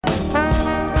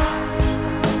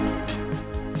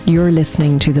You're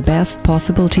listening to The Best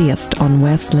Possible Taste on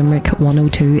West Limerick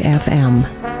 102 FM.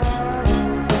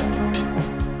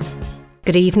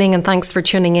 Good evening and thanks for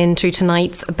tuning in to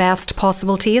tonight's Best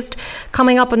Possible Taste.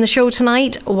 Coming up on the show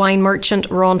tonight, wine merchant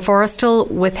Ron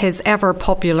Forrestal with his ever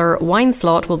popular wine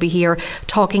slot will be here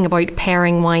talking about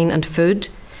pairing wine and food.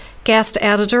 Guest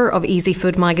editor of Easy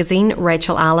Food magazine,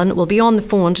 Rachel Allen, will be on the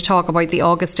phone to talk about the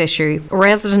August issue.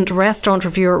 Resident restaurant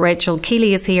reviewer Rachel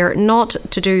Keeley is here not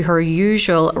to do her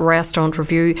usual restaurant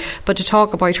review, but to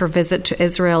talk about her visit to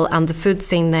Israel and the food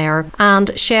scene there.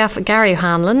 And chef Gary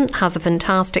O'Hanlon has a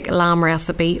fantastic lamb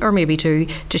recipe, or maybe two,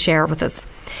 to share with us.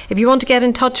 If you want to get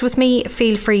in touch with me,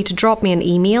 feel free to drop me an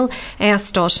email,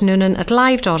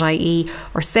 s.noonan@live.ie,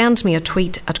 or send me a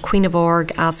tweet at Queen of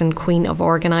Org, as in Queen of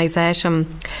Organisation.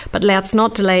 But let's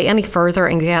not delay any further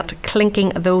and get clinking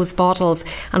those bottles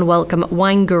and welcome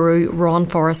wine guru Ron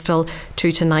Forrestal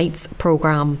to tonight's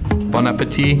programme. Bon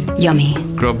appetit. Yummy.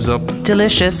 Grubs up.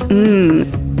 Delicious.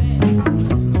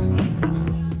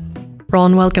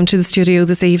 Ron, welcome to the studio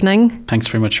this evening. Thanks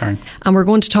very much, Sharon. And we're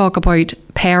going to talk about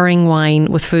pairing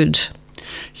wine with food.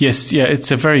 Yes,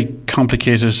 it's a very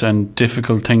complicated and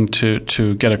difficult thing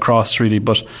to get across, really.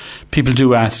 But people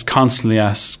do constantly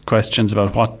ask questions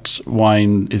about what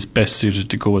wine is best suited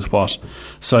to go with what.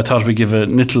 So I thought we'd give a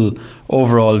little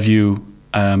overall view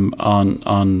on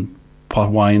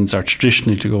what wines are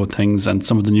traditionally to go with things and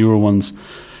some of the newer ones,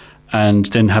 and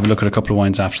then have a look at a couple of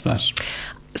wines after that.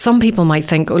 Some people might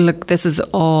think, oh look, this is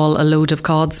all a load of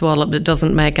codswallop, it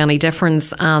doesn't make any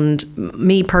difference. And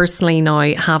me personally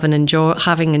now, having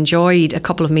enjoyed a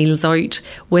couple of meals out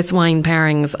with wine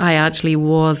pairings, I actually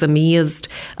was amazed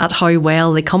at how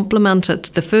well they complemented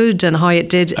the food and how it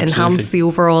did enhance the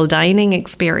overall dining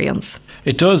experience.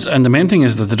 It does, and the main thing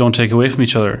is that they don't take away from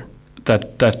each other.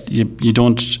 That you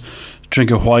don't drink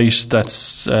a white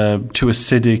that's too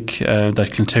acidic,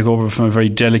 that can take over from a very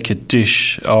delicate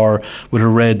dish, or with a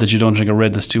red that you don't drink a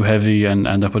red that's too heavy, and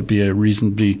that would be a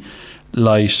reasonably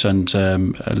light and a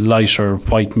lighter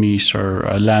white meat or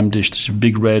a lamb dish that's a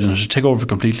big red, and it should take over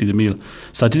completely the meal.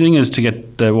 So the thing is to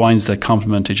get the wines that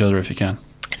complement each other if you can.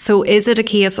 So is it a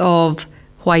case of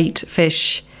white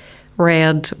fish,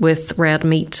 red with red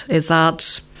meat? Is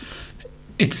that...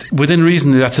 It's within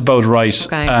reason, that's about right.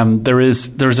 Okay. There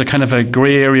is a kind of a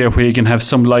grey area where you can have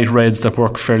some light reds that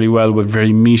work fairly well with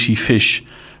very meaty fish,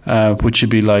 which would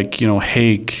be like,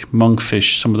 hake,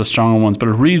 monkfish, some of the stronger ones. But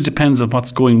it really depends on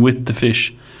what's going with the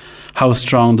fish, how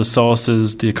strong the sauce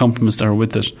is, the accompaniments that are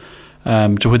with it,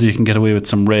 to whether you can get away with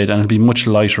some red. And it'll be much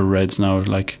lighter reds now,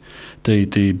 like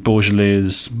the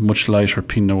Beaujolais, much lighter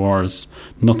Pinot Noirs,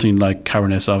 nothing like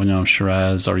Cabernet Sauvignon,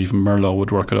 Shiraz, or even Merlot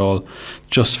would work at all.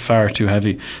 Just far too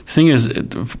heavy. The thing is,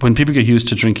 when people get used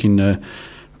to drinking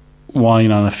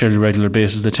wine on a fairly regular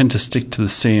basis, they tend to stick to the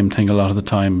same thing a lot of the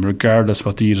time, regardless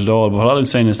what they eat at all. But what I'm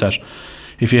saying is that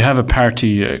if you have a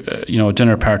party, a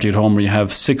dinner party at home where you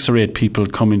have 6 or 8 people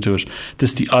coming to it,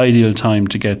 this is the ideal time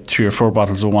to get 3 or 4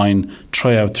 bottles of wine,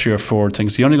 try out 3 or 4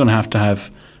 things. You're only going to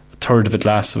have a third of a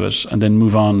glass of it and then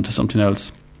move on to something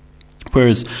else.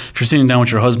 Whereas if you're sitting down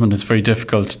with your husband, it's very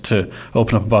difficult to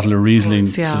open up a bottle of Riesling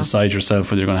to decide yourself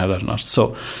whether you're going to have that or not. So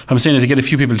what I'm saying is to get a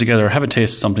few people together, have a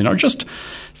taste of something, or just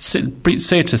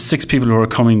say to 6 people who are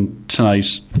coming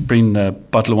tonight, bring a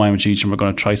bottle of wine with each and we're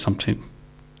going to try something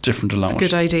different along. It's a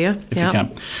good idea, if you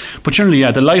can. But generally,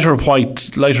 the lighter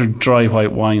dry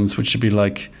white wines, which should be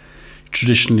like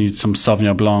traditionally some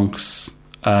Sauvignon Blancs,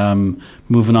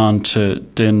 moving on to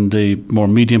then the more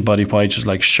medium bodied whites, just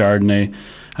like Chardonnay,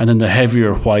 and then the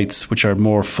heavier whites, which are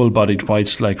more full bodied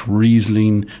whites like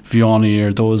Riesling, Viognier,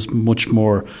 or those much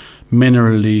more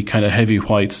minerally kind of heavy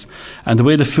whites. And the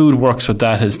way the food works with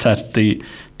that is that the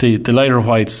lighter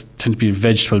whites tend to be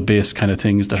vegetable based kind of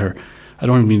things that are, I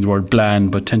don't mean the word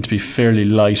bland, but tend to be fairly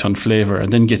light on flavour.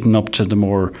 And then getting up to the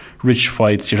more rich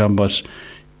whites, you're talking about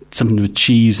something with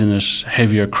cheese in it,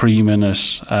 heavier cream in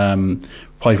it,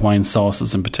 white wine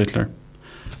sauces in particular.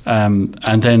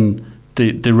 And then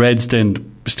the reds then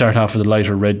start off with the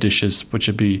lighter red dishes, which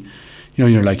would be,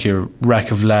 you're like your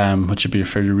rack of lamb, which would be a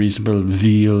fairly reasonable,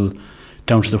 veal,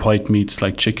 down to the white meats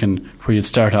like chicken, where you'd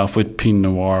start off with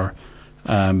Pinot Noir,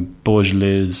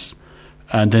 Beaujolais,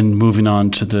 and then moving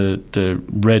on to the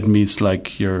red meats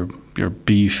like your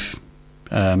beef,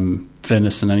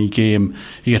 venison, any game.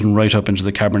 You're getting right up into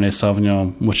the Cabernet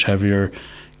Sauvignon, much heavier,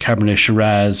 Cabernet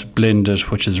Shiraz blended,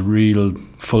 which is real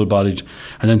full-bodied,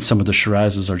 and then some of the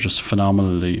Shirazes are just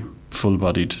phenomenally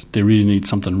full-bodied. They really need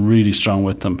something really strong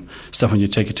with them, so that when you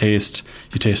take a taste,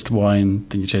 you taste the wine,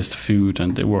 then you taste the food,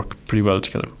 and they work pretty well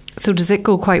together. So does it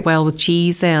go quite well with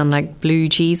cheese then, like blue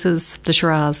cheeses, the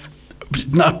Shiraz?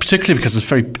 Not particularly, because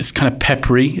it's kind of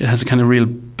peppery. It has a kind of real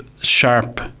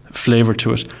sharp flavour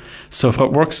to it. So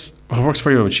what works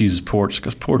very well with cheese is port,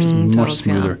 because port is much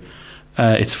smoother.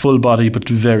 Yeah. It's full body but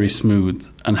very smooth,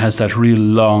 and has that real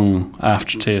long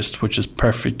aftertaste, which is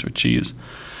perfect with cheese.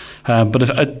 But if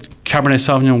Cabernet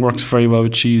Sauvignon works very well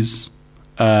with cheese.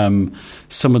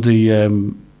 Some of the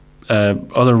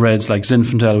other reds like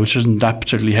Zinfandel, which isn't that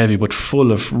particularly heavy but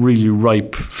full of really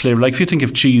ripe flavour. Like if you think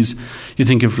of cheese, you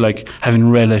think of like having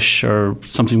relish or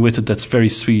something with it that's very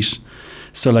sweet.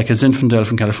 So like a Zinfandel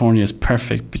from California is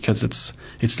perfect, because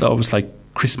it's almost like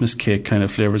Christmas cake kind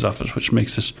of flavours of it, which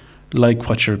makes it like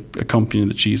what you're accompanying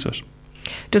the cheese with.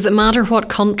 Does it matter what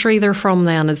country they're from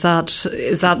then? Is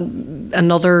that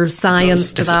another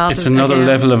science to that? It's another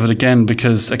level of it again,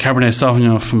 because a Cabernet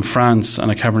Sauvignon from France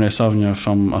and a Cabernet Sauvignon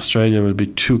from Australia will be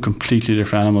two completely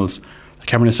different animals. A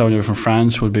Cabernet Sauvignon from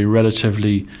France will be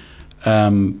relatively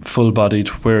full-bodied,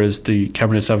 whereas the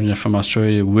Cabernet Sauvignon from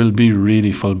Australia will be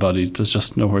really full-bodied. There's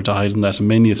just nowhere to hide in that, and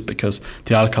mainly it's because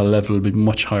the alcohol level will be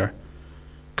much higher.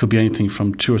 Could be anything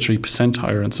from 2 or 3%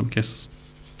 higher in some cases,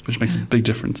 which makes a big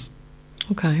difference.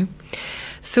 Okay.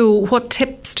 So what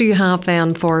tips do you have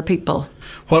then for people?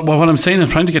 Well, what I'm saying, I'm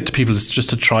trying to get to people is just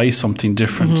to try something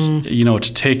different,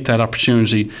 to take that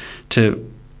opportunity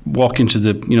to walk into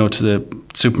the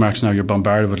supermarkets. Now you're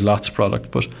bombarded with lots of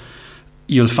product, but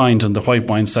you'll find in the white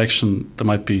wine section there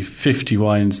might be 50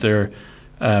 wines there.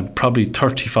 Probably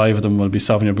 35 of them will be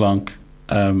Sauvignon Blanc,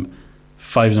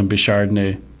 5 of them be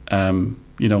Chardonnay, and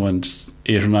 8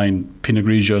 or 9 Pinot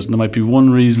Grigios, and there might be one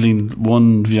Riesling,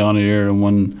 one Viognier, and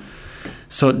one.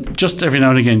 So just every now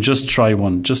and again, just try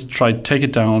one. Just take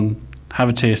it down, have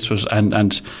a taste of it,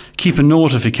 and keep a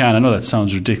note if you can. I know that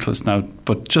sounds ridiculous now,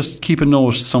 but just keep a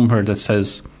note somewhere that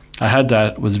says, I had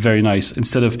that, it was very nice.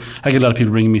 Instead of, I get a lot of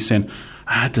people ringing me saying,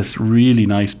 I had this really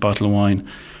nice bottle of wine.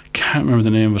 Can't remember the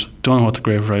name of it, don't know what the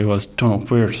grape variety was, don't know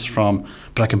where it's from,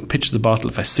 but I can picture the bottle.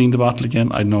 If I seen the bottle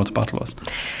again, I'd know what the bottle was.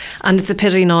 And it's a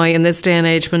pity now in this day and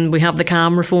age when we have the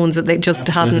camera phones that they just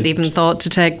hadn't even thought to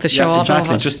take the shot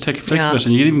exactly. of it. Just take a flick of it,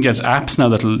 and you can even get apps now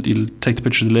you'll take the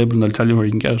picture of the label and they'll tell you where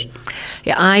you can get it.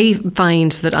 Yeah, I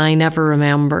find that I never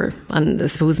remember, and I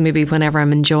suppose maybe whenever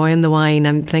I'm enjoying the wine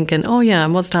I'm thinking, oh yeah, I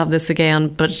must have this again,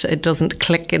 but it doesn't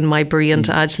click in my brain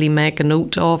to actually make a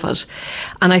note of it.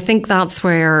 And I think that's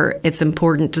where it's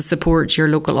important to support your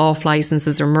local off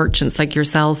licenses or merchants like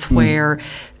yourself, where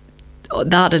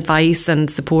that advice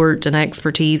and support and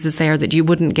expertise is there that you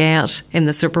wouldn't get in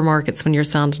the supermarkets when you're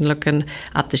standing looking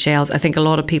at the shelves. I think a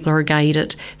lot of people are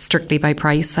guided strictly by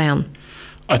price then.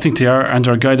 I think they are, and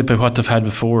they're guided by what they've had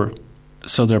before.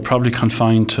 So they're probably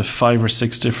confined to 5 or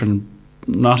 6 different,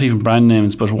 not even brand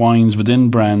names, but wines within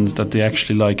brands that they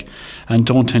actually like, and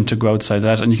don't tend to go outside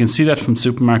that. And you can see that from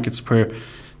supermarkets where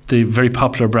the very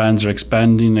popular brands are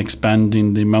expanding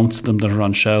the amounts of them that are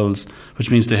on shelves, which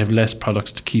means they have less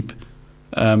products to keep.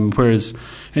 Whereas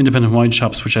independent wine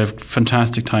shops, which I have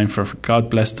fantastic time for, God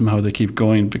bless them how they keep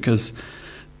going, because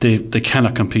they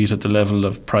cannot compete at the level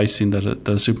of pricing that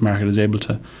the supermarket is able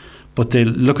to. But they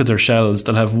look at their shelves,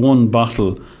 they'll have one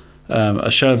bottle,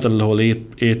 a shelf that'll hold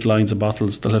eight lines of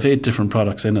bottles, they'll have 8 different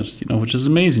products in it, which is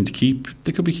amazing to keep.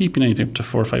 They could be keeping anything up to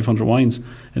 400 or 500 wines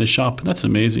in a shop, and that's an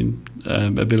amazing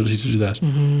ability to do that.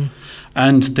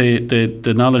 And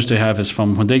the knowledge they have is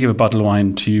from when they give a bottle of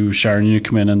wine to you, Sharon, you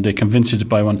come in and they convince you to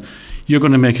buy one, you're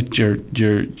going to make it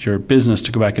your business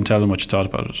to go back and tell them what you thought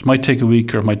about it. It might take a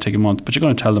week or it might take a month, but you're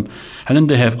going to tell them. And then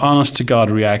they have honest to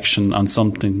God reaction on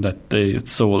something that they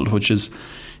sold, which is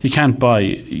you can't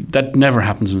buy. That never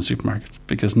happens in a supermarket,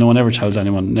 because no one ever tells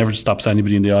anyone, never stops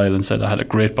anybody in the aisle and said, I had a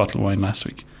great bottle of wine last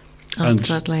week.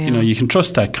 Absolutely, and you can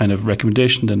trust that kind of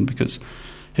recommendation then, because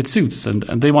it suits, and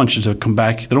they want you to come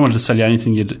back. They don't want to sell you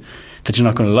anything that you're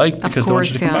not going to like, because they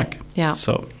want you to come back. Yeah.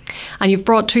 So, and you've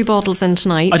brought 2 bottles in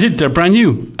tonight. I did. They're brand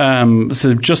new.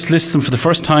 So just listed them for the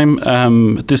first time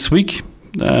this week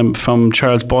from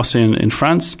Charles Bossé in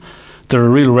France. They're a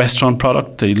real restaurant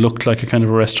product. They look like a kind of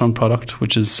a restaurant product,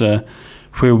 which is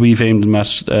where we've aimed them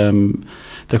at.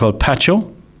 They're called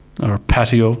Patio, or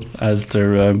Patio, as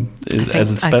they're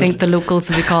as it's spelled. I think the locals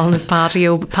will be calling it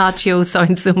Patio. Patio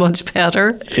sounds so much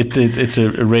better. It's a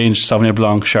range: Sauvignon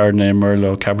Blanc, Chardonnay,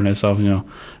 Merlot, Cabernet Sauvignon,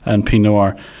 and Pinot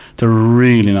Noir. They're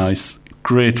really nice,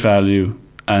 great value,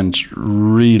 and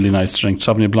really nice to drink.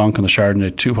 Sauvignon Blanc and the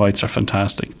Chardonnay, 2 whites, are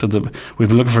fantastic. We've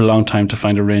been looking for a long time to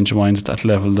find a range of wines at that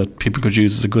level that people could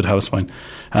use as a good house wine,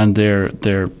 and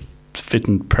they're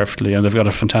fitting perfectly, and they've got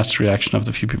a fantastic reaction of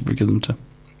the few people we give them to.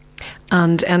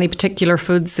 And any particular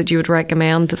foods that you would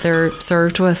recommend that they're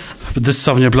served with? But this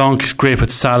Sauvignon Blanc, great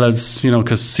with salads,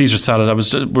 because Caesar salad, I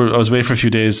was away for a few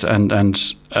days, and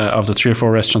of the 3 or 4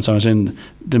 restaurants I was in,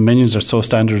 the menus are so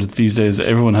standard these days.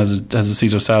 Everyone has a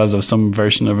Caesar salad of some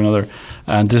version of another,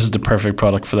 and this is the perfect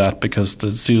product for that, because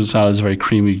the Caesar salad is a very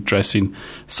creamy dressing.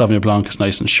 Sauvignon Blanc is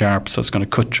nice and sharp, so it's going to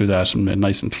cut through that and be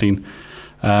nice and clean.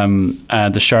 And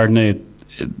the Chardonnay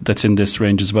that's in this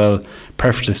range as well,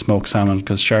 perfectly smoked salmon,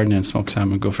 because Chardonnay and smoked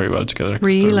salmon go very well together.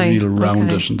 Really? They're real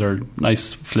rounded, and they're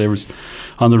nice flavours.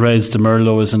 On the reds, the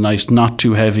Merlot is a nice, not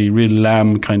too heavy, real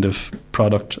lamb kind of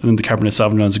product. And then the Cabernet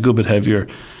Sauvignon is a good bit heavier,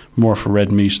 more for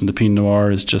red meat, and the Pinot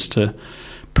Noir is just a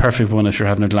perfect one if you're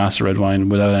having a glass of red wine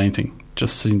without anything.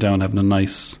 Just sitting down having a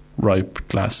nice, ripe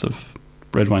glass of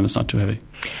red wine that's not too heavy.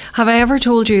 Have I ever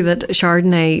told you that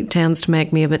Chardonnay tends to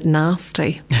make me a bit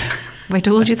nasty? Have I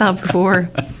told you that before?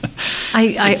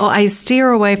 I steer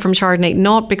away from Chardonnay,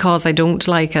 not because I don't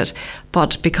like it,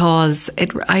 but because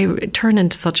I turn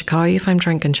into such a cow if I'm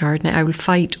drinking Chardonnay. I will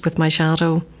fight with my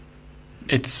shadow.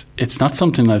 It's not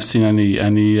something I've seen any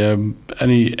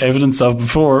evidence of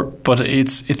before, but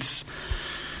it's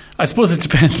I suppose it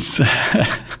depends.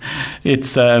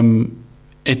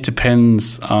 It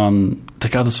depends on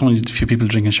there's so many few people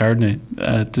drinking Chardonnay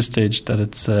at this stage that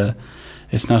it's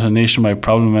not a nationwide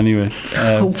problem anyway.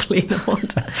 Hopefully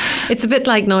not. It's a bit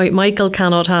like now Michael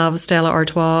cannot have Stella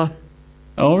Artois.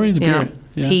 Oh, really? The beer?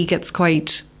 Yeah. He gets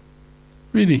quite...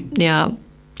 Really? Yeah.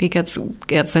 He gets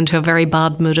into a very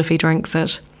bad mood if he drinks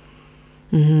it.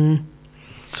 Mm-hmm.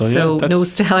 So no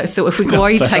Stella. So if we go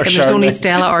out, there's only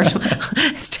Stella Artois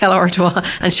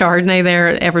and Chardonnay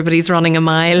there. Everybody's running a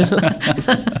mile.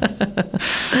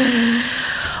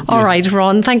 All right,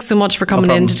 Ron, thanks so much for coming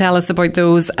in to tell us about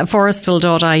those.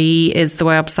 Forrestal.ie is the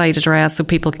website address, so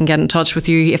people can get in touch with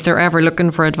you if they're ever looking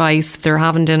for advice, if they're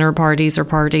having dinner parties or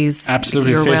parties.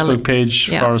 Absolutely. Facebook page,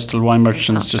 Forrestal Wine Merchants.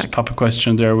 Fantastic. Just pop a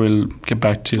question there. We'll get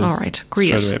back to you. All right,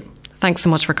 great. Thanks so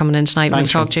much for coming in tonight. We'll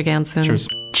talk to you again soon. Cheers.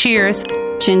 Cheers.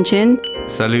 Chin chin.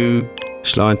 Salut.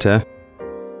 Sláinte.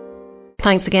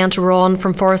 Thanks again to Ron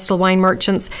from Forrestal Wine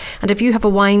Merchants. And if you have a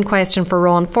wine question for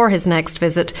Ron for his next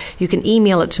visit, you can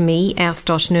email it to me,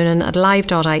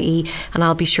 s.noonan@live.ie, and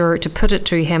I'll be sure to put it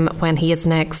to him when he is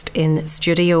next in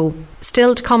studio.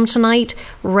 Still to come tonight,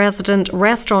 resident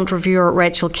restaurant reviewer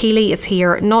Rachel Keeley is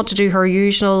here, not to do her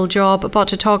usual job, but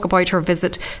to talk about her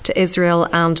visit to Israel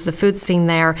and the food scene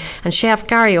there. And chef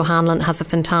Gary O'Hanlon has a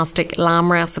fantastic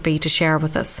lamb recipe to share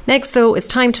with us. Next, though, it's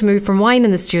time to move from wine in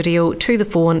the studio to the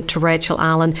phone to Rachel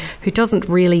Allen, who doesn't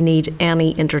really need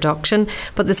any introduction.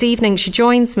 But this evening, she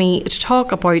joins me to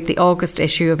talk about the August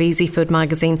issue of Easy Food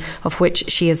magazine, of which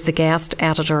she is the guest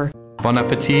editor. Bon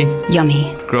appetit.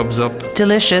 Yummy. Grubs up.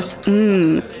 Delicious.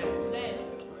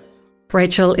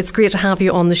 Rachel, it's great to have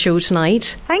you on the show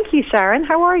tonight. Thank you, Sharon.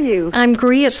 How are you? I'm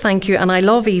great, thank you. And I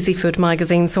love Easy Food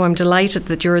magazine, so I'm delighted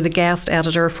that you're the guest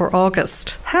editor for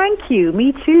August. Thank you.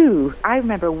 Me too. I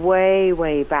remember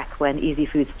way back when Easy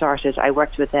Food started. I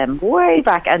worked with them way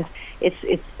back, and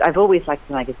I've always liked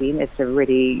the magazine. It's a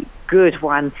really good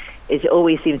one. It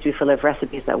always seems to be full of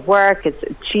recipes that work. It's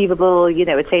achievable,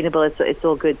 attainable. It's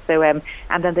all good. So, and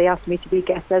then they asked me to be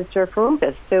guest editor for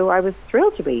August. So I was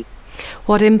thrilled to be.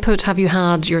 What input have you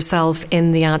had yourself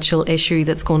in the actual issue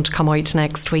that's going to come out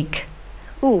next week?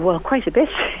 Oh, well, quite a bit.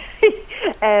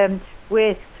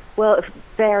 With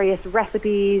various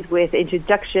recipes, with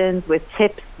introductions, with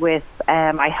tips, with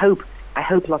I hope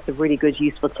lots of really good,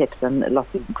 useful tips and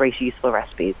lots of great, useful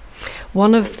recipes.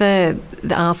 One of the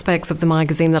aspects of the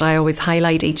magazine that I always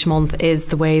highlight each month is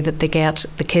the way that they get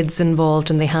the kids involved,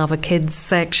 and they have a kids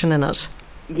section in it.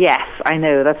 Yes, I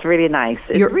know. That's really nice.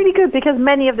 It's really good because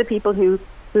many of the people who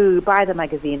buy the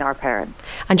magazine are parents.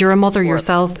 And you're a mother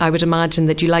yourself. I would imagine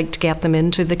that you like to get them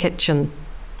into the kitchen.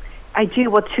 I do.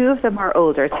 Well, 2 of them are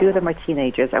older, 2 of them are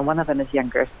teenagers, and 1 of them is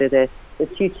younger. So the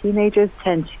 2 teenagers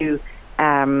tend to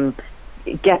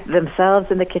get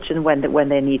themselves in the kitchen when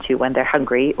they need to, when they're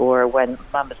hungry, or when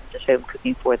mum isn't at home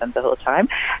cooking for them the whole time.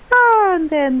 And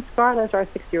then Scarlett, our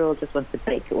 6-year-old, just wants to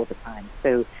bake all the time.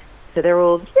 So they're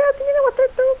all, you know what,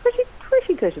 they're all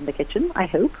pretty good in the kitchen, I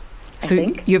hope. I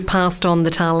think. You've passed on the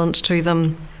talent to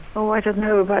them. Oh, I don't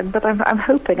know, but I'm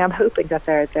hoping that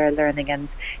they're learning, and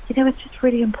it's just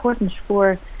really important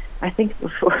for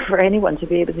anyone to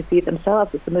be able to feed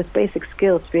themselves. It's the most basic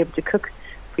skill, to be able to cook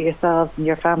for yourselves and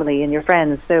your family and your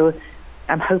friends. So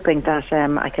I'm hoping that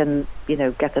I can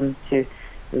get them to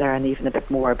learn even a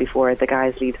bit more before the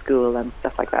guys leave school and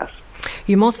stuff like that.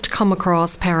 You must come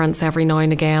across parents every now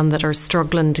and again that are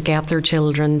struggling to get their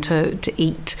children to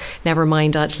eat, never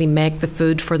mind actually make the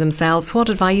food for themselves. What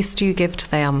advice do you give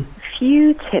to them?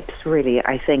 few tips, really.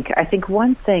 I think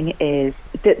one thing is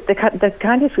the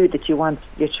kind of food that you want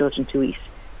your children to eat,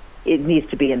 it needs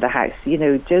to be in the house.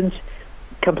 Don't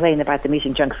complain about them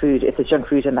eating junk food if there's junk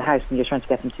food in the house and you're trying to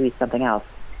get them to eat something else.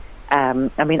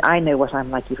 I know what I'm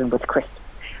like even with crisps,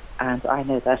 and I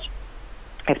know that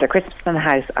if they're crisps in the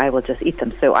house, I will just eat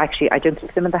them. So actually, I don't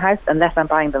keep them in the house unless I'm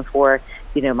buying them for,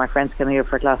 my friends coming over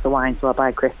for a glass of wine, so I'll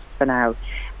buy crisps for now.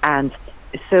 And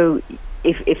so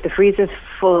if the freezer's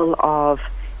full of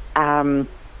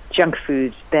junk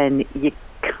food, then you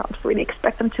can't really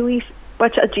expect them to eat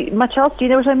much else. Do you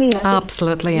know what I mean?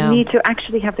 Absolutely, yeah. You need to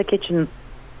actually have the kitchen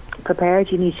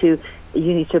prepared. You need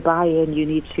to buy in. You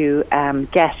need to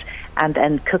get and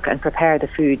then cook and prepare the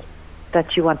food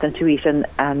that you want them to eat. And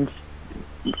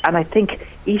I think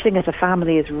eating as a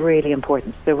family is really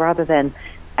important. So rather than,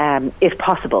 if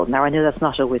possible, now I know that's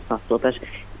not always possible, but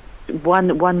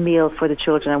one meal for the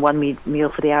children and one meal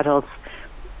for the adults,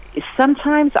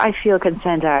 sometimes I feel can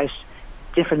send out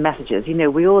different messages.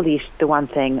 We all eat the one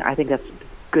thing. I think that's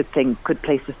a good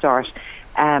place to start.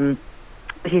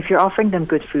 But if you're offering them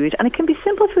good food, and it can be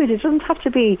simple food, it doesn't have to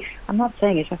be, I'm not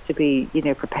saying it has to be,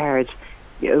 prepared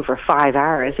over 5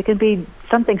 hours. It can be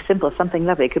something simple, something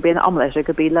lovely. It could be an omelette, it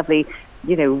could be lovely,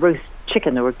 roast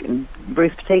chicken or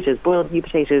roast potatoes, boiled new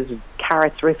potatoes,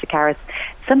 carrots, roasted carrots,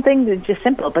 something just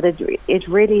simple. But it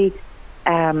really,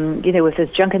 if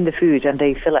there's junk in the food and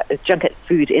they fill up, junk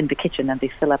food in the kitchen and they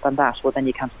fill up on that, well then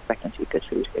you can't expect them to eat good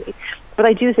food, really. But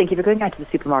I do think if you're going out to the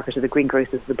supermarket or the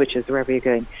greengrocers or the butchers, wherever you're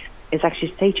going, is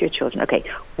actually say to your children, okay,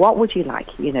 what would you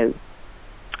like? Do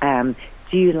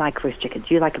you like roast chicken?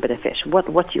 Do you like a bit of fish? What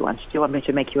do you want? Do you want me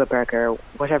to make you a burger or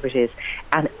whatever it is?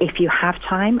 And if you have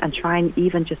time, and try and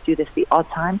even just do this the odd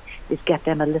time, is get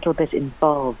them a little bit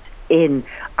involved in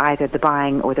either the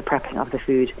buying or the prepping of the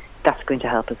food. That's going to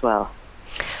help as well.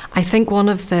 I think one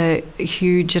of the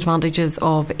huge advantages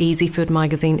of Easy Food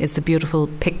magazine is the beautiful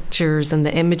pictures and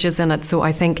the images in it. So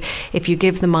I think if you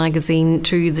give the magazine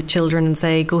to the children and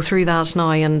say, go through that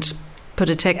now and put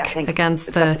a tick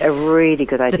against a really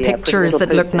good idea. The pictures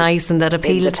that look nice and that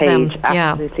appeal to them.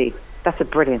 Absolutely. Yeah. That's a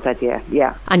brilliant idea,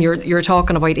 yeah. And you're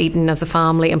talking about eating as a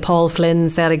family, and Paul Flynn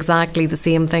said exactly the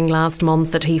same thing last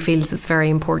month, that he feels it's very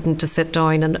important to sit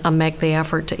down and make the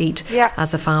effort to eat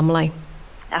as a family.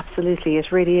 Absolutely,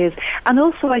 it really is. And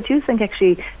also I do think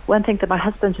actually one thing that my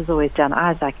husband has always done,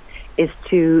 Isaac, is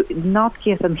to not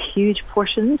give them huge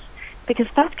portions, because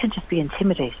that can just be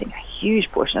intimidating, a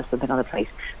huge portion of something on the plate,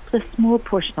 but a small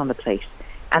portion on the plate.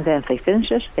 And then if they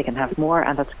finish it, they can have more,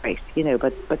 and that's great,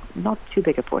 but not too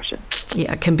big a portion.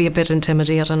 Yeah, it can be a bit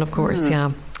intimidating, of course,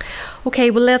 yeah. Okay,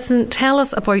 well, listen, tell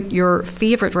us about your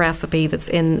favourite recipe that's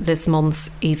in this month's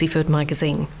Easy Food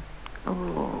magazine.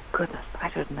 Oh, goodness, I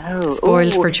don't know.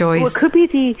 Spoiled for choice. Well, it could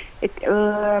be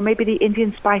maybe the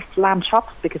Indian spiced lamb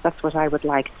chops, because that's what I would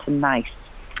like tonight.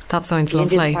 That sounds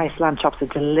lovely. Indian spiced lamb chops are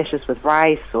delicious with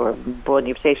rice or boiled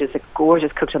new potatoes. They're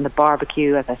gorgeous, cooked on the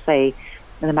barbecue, as I say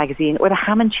in the magazine. Or the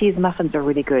ham and cheese muffins are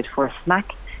really good for a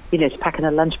snack, to pack in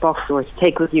a lunchbox or to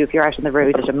take with you if you're out on the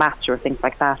road at a match or things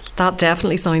like that. That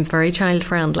definitely sounds very child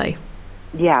friendly.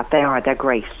 Yeah, they are. They're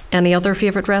great. Any other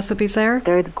favourite recipes there?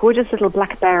 They're gorgeous little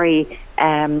blackberry,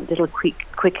 little quick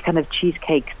kind of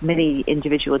cheesecakes, mini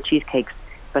individual cheesecakes,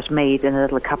 but made in a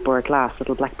little cup or a glass,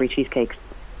 little blackberry cheesecakes.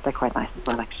 They're quite nice as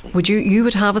well, actually. You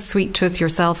would have a sweet tooth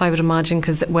yourself, I would imagine,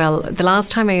 because, well, the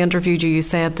last time I interviewed you, you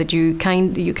said that you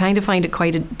kind of find it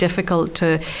quite difficult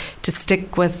to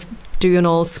stick with doing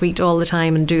all sweet all the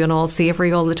time and doing all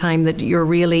savoury all the time, that you're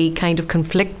really kind of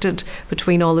conflicted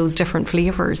between all those different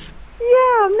flavours. Yeah,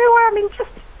 no, I mean,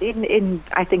 just in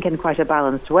I think in quite a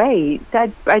balanced way.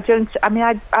 I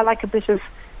like a bit of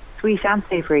sweet and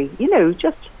savoury,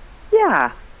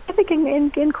 I think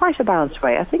in quite a balanced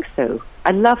way. I think so. I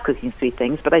love cooking sweet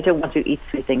things, but I don't want to eat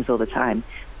sweet things all the time.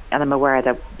 And I'm aware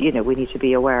that, we need to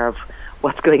be aware of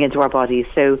what's going into our bodies.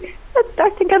 So I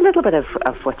think a little bit of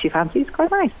what you fancy is quite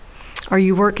nice. Are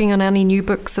you working on any new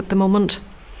books at the moment?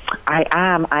 I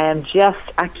am. I am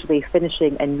just actually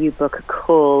finishing a new book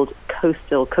called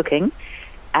Coastal Cooking.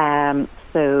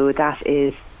 So that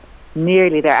is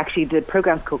nearly there. Actually, the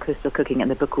program's called Coastal Cooking and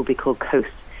the book will be called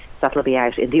Coast. That'll be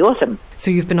out in the autumn.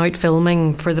 So you've been out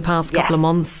filming for the past couple of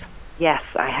months? Yes,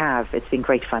 I have. It's been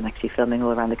great fun actually filming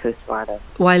all around the coast of Ireland.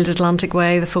 Wild Atlantic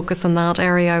Way, the focus on that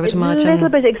area, I would imagine. A little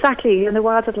bit, exactly. In the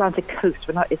Wild Atlantic coast.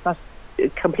 It's not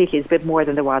completely, it's a bit more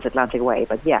than the Wild Atlantic Way,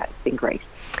 but yeah, it's been great.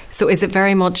 So is it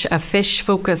very much a fish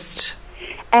focused?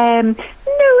 No,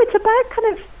 it's about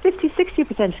kind of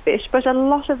 50-60% fish, but a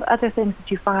lot of other things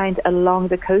that you find along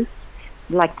the coast,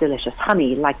 like delicious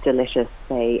honey, like delicious,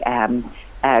 say,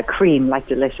 cream, like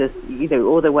delicious,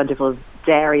 all the wonderful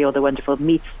dairy, all the wonderful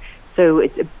meats. So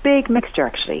it's a big mixture,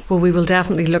 actually. Well, we will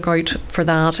definitely look out for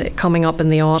that coming up in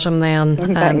the autumn then.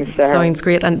 Sounds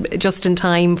great. And just in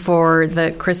time for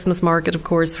the Christmas market, of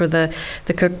course, for the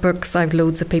cookbooks. I have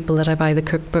loads of people that I buy the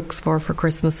cookbooks for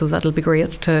Christmas, so that'll be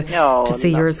great to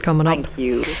see yours coming up.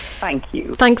 Thank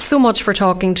you. Thanks so much for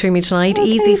talking to me tonight.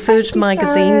 Easy Food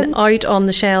magazine out on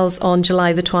the shelves on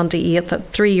July the 28th at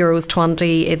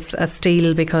 €3.20. It's a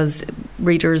steal because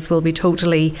readers will be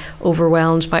totally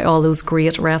overwhelmed by all those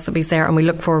great recipes there, and we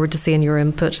look forward to seeing your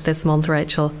input this month,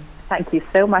 Rachel. Thank you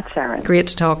so much, Sharon. Great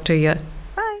to talk to you.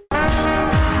 Bye.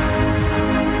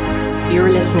 You're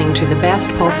listening to The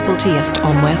Best Possible Taste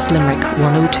on West Limerick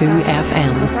 102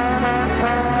 FM.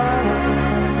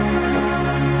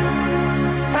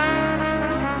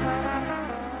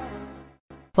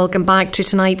 Welcome back to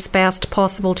tonight's Best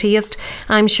Possible Taste.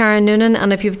 I'm Sharon Noonan,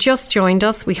 and if you've just joined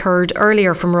us, we heard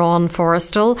earlier from Ron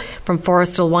Forrestal from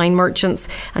Forrestal Wine Merchants,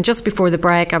 and just before the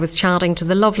break I was chatting to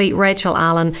the lovely Rachel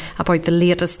Allen about the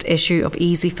latest issue of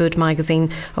Easy Food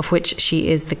magazine, of which she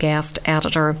is the guest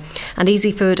editor. And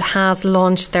Easy Food has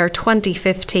launched their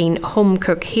 2015 Home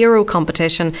Cook Hero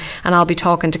competition, and I'll be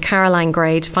talking to Caroline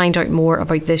Gray to find out more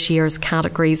about this year's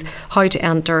categories, how to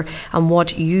enter and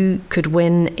what you could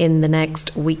win in the next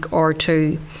week or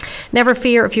two. Never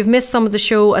fear if you've missed some of the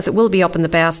show, as it will be up in the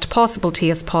Best Possible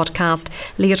Taste podcast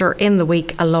later in the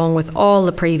week along with all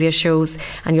the previous shows,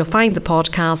 and you'll find the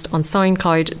podcast on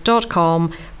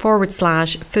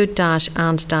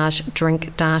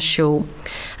soundcloud.com/food-and-drink-show.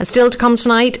 And still to come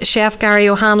tonight, Chef Gary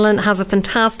O'Hanlon has a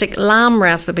fantastic lamb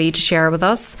recipe to share with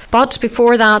us. But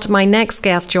before that, my next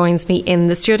guest joins me in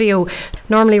the studio.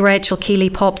 Normally Rachel Keeley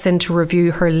pops in to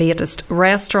review her latest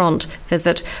restaurant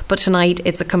visit, but tonight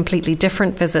it's a completely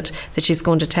different visit that she's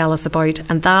going to tell us about,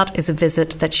 and that is a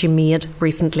visit that she made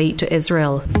recently to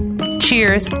Israel.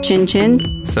 Cheers. Chin chin.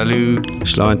 Salut.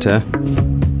 Schleunter.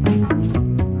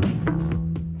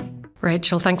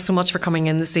 Rachel, thanks so much for coming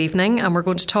in this evening, and we're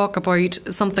going to talk about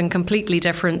something completely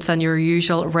different than your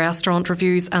usual restaurant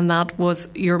reviews, and that was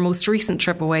your most recent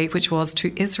trip away, which was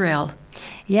to Israel.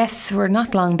 Yes, we're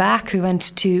not long back. We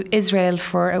went to Israel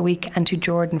for a week and to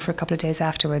Jordan for a couple of days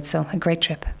afterwards, so a great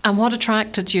trip. And what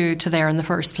attracted you to there in the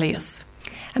first place?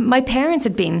 My parents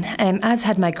had been, as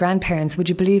had my grandparents. Would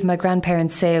you believe my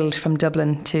grandparents sailed from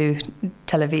Dublin to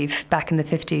Tel Aviv back in the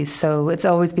 50s? So it's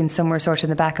always been somewhere sort of in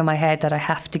the back of my head that I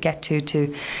have to get to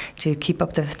keep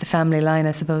up the family line,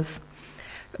 I suppose.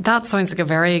 That sounds like a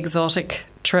very exotic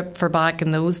trip for back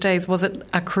in those days. Was it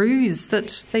a cruise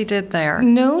that they did there?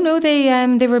 No,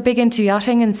 they were big into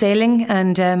yachting and sailing,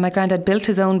 and my granddad built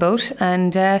his own boat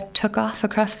and took off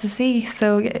across the sea.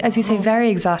 So, as you say, very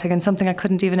exotic, and something I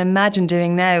couldn't even imagine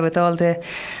doing now with all the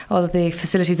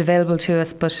facilities available to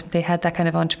us. But they had that kind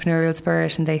of entrepreneurial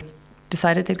spirit, and they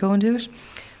decided they'd go and do it.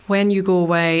 When you go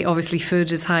away, obviously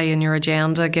food is high in your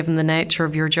agenda, given the nature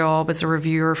of your job as a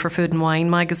reviewer for Food and Wine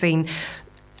magazine.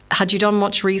 Had you done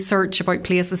much research about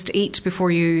places to eat before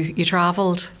you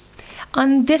travelled?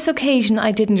 On this occasion,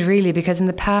 I didn't really, because in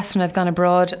the past when I've gone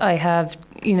abroad, I have,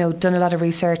 done a lot of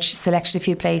research, selected a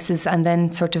few places, and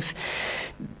then sort of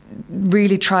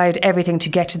really tried everything to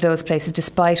get to those places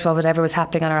despite whatever was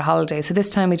happening on our holiday. So this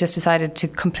time we just decided to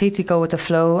completely go with the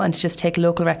flow and to just take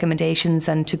local recommendations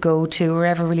and to go to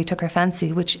wherever really took our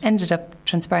fancy, which ended up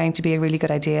transpiring to be a really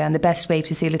good idea and the best way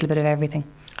to see a little bit of everything.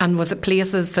 And was it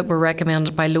places that were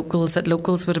recommended by locals that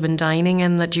locals would have been dining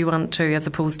in that you went to, as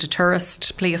opposed to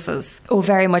tourist places? Oh,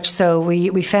 very much so.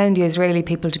 We found the Israeli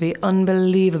people to be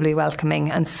unbelievably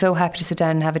welcoming and so happy to sit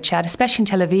down and have a chat, especially in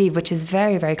Tel Aviv, which is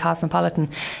very, very cosmopolitan.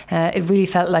 It really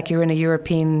felt like you were in a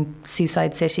European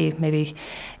seaside city, maybe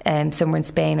somewhere in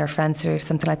Spain or France or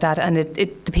something like that. And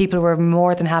the people were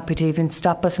more than happy to even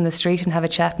stop us in the street and have a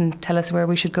chat and tell us where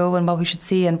we should go and what we should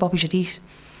see and what we should eat.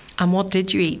 And what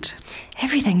did you eat?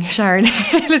 Everything, Sharon.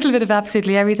 A little bit of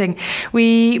absolutely everything.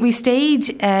 We stayed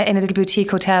in a little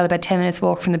boutique hotel about 10 minutes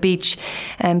walk from the beach,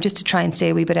 just to try and stay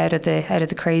a wee bit out of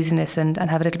the craziness and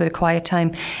have a little bit of quiet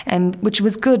time, which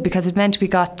was good because it meant we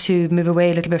got to move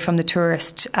away a little bit from the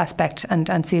tourist aspect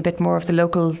and see a bit more of the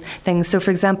local things. So,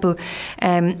 for example,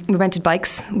 we rented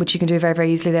bikes, which you can do very,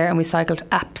 very easily there, and we cycled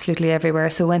absolutely everywhere.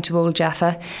 So went to Old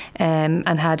Jaffa and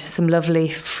had some lovely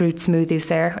fruit smoothies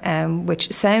there,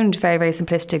 which sound very, very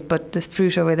simplistic, but the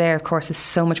fruit over there, of course, is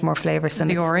so much more flavoursome.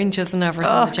 The oranges and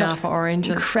everything, the Jaffa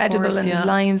oranges. Incredible, course, and the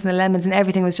limes and the lemons and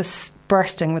everything was just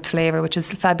bursting with flavour, which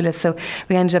is fabulous. So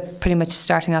we ended up pretty much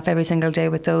starting off every single day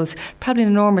with those. Probably an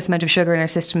enormous amount of sugar in our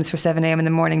systems for 7 a.m. in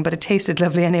the morning, but it tasted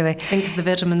lovely anyway. Think of the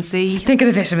vitamin C. Think of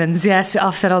the vitamins, yes, to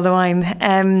offset all the wine.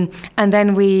 And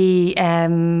then we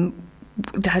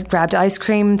had grabbed ice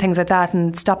cream, things like that,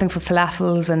 and stopping for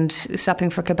falafels and stopping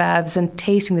for kebabs and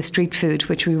tasting the street food,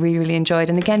 which we really, really enjoyed.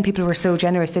 And again, people were so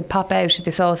generous. They'd pop out if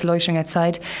they saw us loitering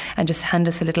outside and just hand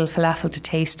us a little falafel to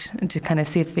taste and to kind of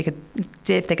see if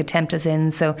they could tempt us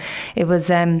in. So it was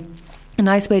a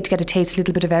nice way to get a taste, a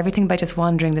little bit of everything by just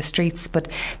wandering the streets. But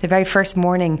the very first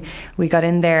morning we got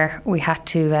in there, we had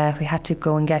to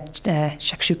go and get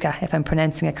shakshuka, if I'm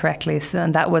pronouncing it correctly. So,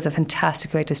 and that was a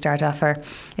fantastic way to start off our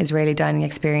Israeli dining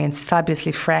experience.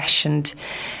 Fabulously fresh and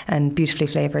beautifully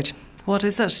flavoured. What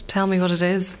is it? Tell me what it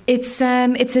is. It's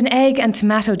an egg and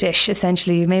tomato dish,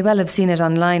 essentially. You may well have seen it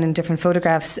online in different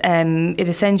photographs. It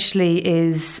essentially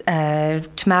is a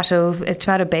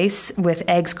tomato base with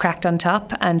eggs cracked on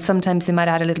top, and sometimes they might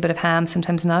add a little bit of ham,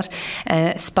 sometimes not,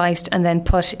 spiced, and then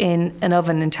put in an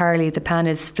oven entirely. The pan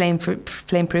is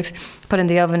flame-proof, put in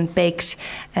the oven, baked,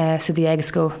 so the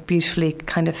eggs go beautifully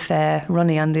kind of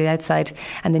runny on the outside,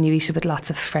 and then you eat it with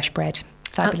lots of fresh bread.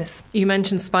 Fabulous. You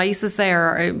mentioned spices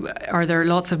there. Are there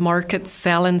lots of markets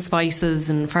selling spices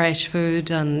and fresh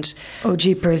food and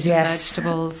jeepers, yes,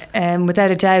 vegetables? Without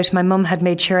a doubt, my mum had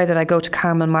made sure that I go to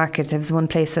Carmel Market. There was one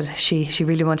place that she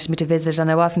really wanted me to visit,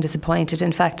 and I wasn't disappointed.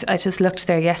 In fact, I just looked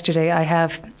there yesterday. I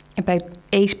have about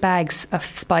 8 bags of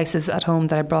spices at home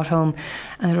that I brought home,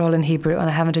 and they're all in Hebrew, and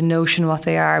I haven't a notion what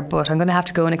they are, but I'm going to have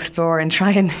to go and explore and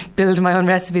try and build my own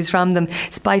recipes from them.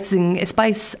 Spice and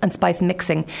spice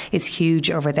mixing is huge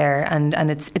over there,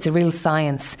 and it's a real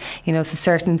science. You know, so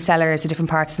certain sellers at different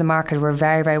parts of the market were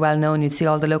very, very well known. You'd see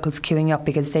all the locals queuing up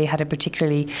because they had a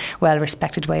particularly well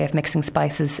respected way of mixing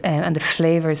spices, and the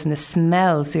flavours and the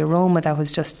smells, the aroma that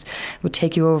would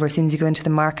take you over as soon as you go into the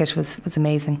market was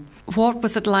amazing. What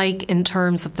was it like in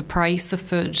terms of the price of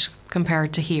food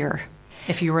compared to here?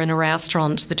 If you were in a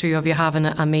restaurant, the two of you having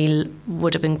a meal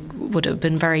would have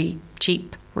been very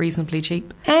cheap, reasonably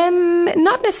cheap.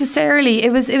 Not necessarily.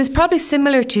 It was probably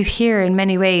similar to here in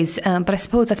many ways, but I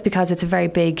suppose that's because it's a very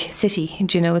big city.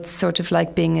 You know, it's sort of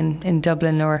like being in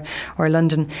Dublin or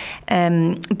London.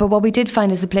 But what we did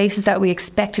find is the places that we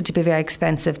expected to be very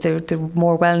expensive, the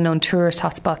more well-known tourist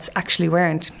hotspots, actually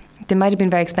weren't. They might have been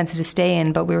very expensive to stay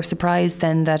in, but we were surprised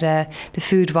then that the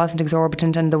food wasn't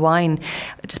exorbitant, and the wine,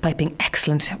 despite being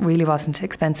excellent, really wasn't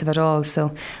expensive at all.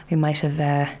 So we might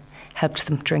have helped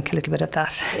them drink a little bit of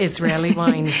that Israeli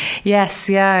wine. Yes,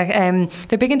 yeah.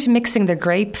 They're big into mixing their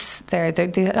grapes.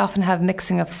 They often have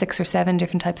mixing of 6 or 7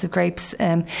 different types of grapes,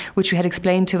 which we had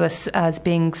explained to us as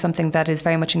being something that is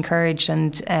very much encouraged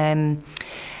and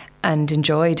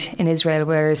enjoyed in Israel,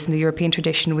 whereas in the European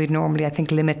tradition we'd normally, I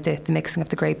think, limit the mixing of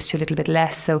the grapes to a little bit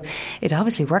less. So it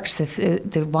obviously worked.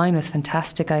 The wine was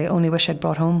fantastic. I only wish I'd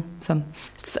brought home some.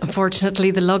 It's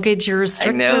unfortunately the luggage you're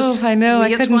restricted. I know.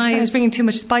 I couldn't. I was bringing too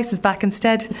much spices back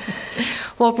instead.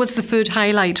 What was the food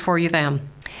highlight for you then?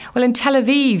 Well, in Tel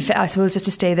Aviv, I suppose, just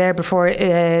to stay there before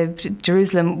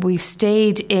Jerusalem, we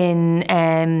stayed in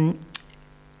an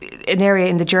area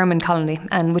in the German colony,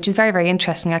 and which is very, very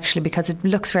interesting actually, because it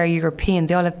looks very European.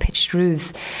 They all have pitched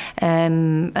roofs,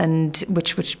 and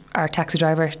which our taxi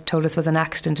driver told us was an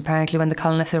accident. Apparently, when the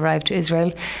colonists arrived to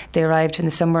Israel, they arrived in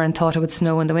the summer and thought it would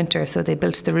snow in the winter, so they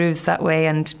built the roofs that way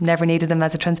and never needed them,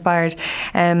 as it transpired.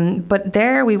 But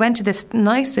there we went to this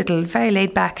nice little, very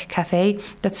laid back cafe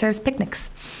that serves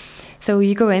picnics. So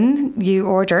you go in, you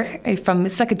order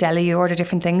it's like a deli, you order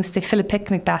different things. They fill a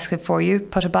picnic basket for you,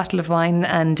 put a bottle of wine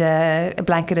and a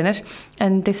blanket in it,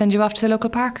 and they send you off to the local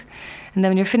park. And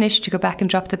then when you're finished, you go back and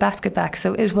drop the basket back.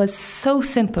 So it was so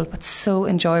simple, but so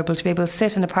enjoyable to be able to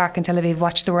sit in a park in Tel Aviv,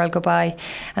 watch the world go by,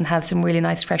 and have some really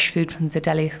nice fresh food from the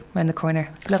deli around the corner.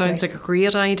 Lovely. Sounds like a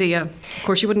great idea. Of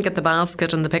course, you wouldn't get the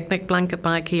basket and the picnic blanket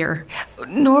back here.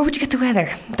 Nor would you get the weather.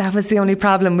 That was the only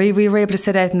problem. We were able to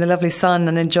sit out in the lovely sun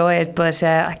and enjoy it, but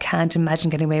I can't imagine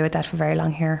getting away with that for very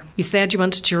long here. You said you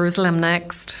went to Jerusalem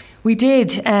next. We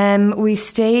did. We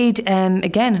stayed,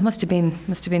 again, it must have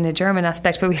been a German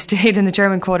aspect, but we stayed in the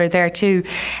German quarter there too.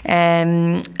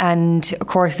 And of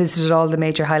course visited all the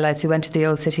major highlights. We went to the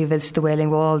Old City, visited the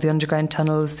Wailing Wall, the underground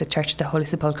tunnels, the Church of the Holy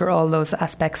Sepulchre, all those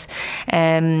aspects.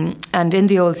 And in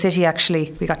the Old City,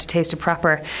 actually, we got to taste a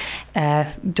proper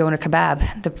doner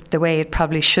kebab, the way it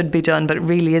probably should be done, but it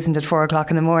really isn't at 4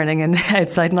 o'clock in the morning and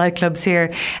outside nightclubs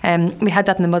here. We had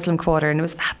that in the Muslim quarter, and it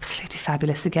was absolutely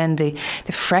fabulous. Again, the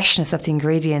freshness of the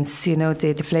ingredients, you know,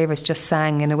 the flavours just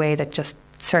sang in a way that just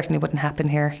certainly wouldn't happen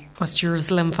here. Was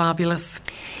Jerusalem fabulous?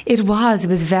 It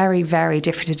was very, very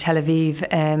different to Tel Aviv.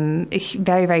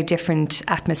 Very, very different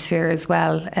atmosphere as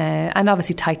well. And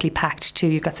obviously tightly packed too.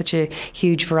 You've got such a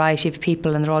huge variety of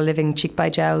people and they're all living cheek by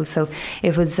jowl. So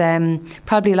it was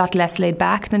probably a lot less laid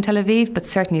back than Tel Aviv, but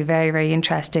certainly very, very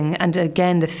interesting. And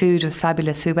again, the food was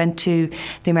fabulous. We went to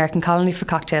the American Colony for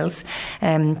cocktails.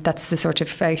 That's the sort of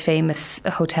very famous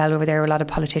hotel over there where a lot of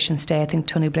politicians stay. I think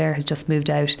Tony Blair has just moved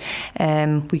out.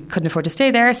 We couldn't afford to stay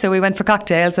there, so we went for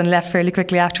cocktails and left fairly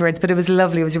quickly afterwards, but it was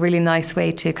lovely. It was a really nice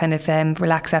way to kind of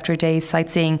relax after a day's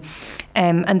sightseeing.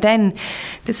 And then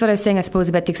this is what I was saying, I suppose,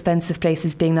 about the expensive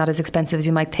places being not as expensive as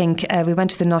you might think. We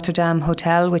went to the Notre Dame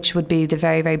Hotel, which would be the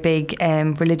very, very big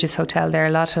religious hotel there. A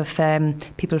lot of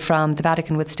people from the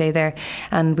Vatican would stay there,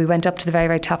 and we went up to the very,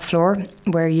 very top floor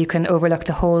where you can overlook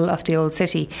the whole of the old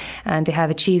city, and they have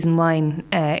a cheese and wine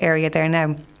area there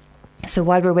now. So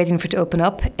while we were waiting for it to open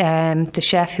up, the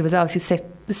chef, who was obviously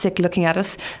sick looking at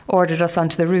us, ordered us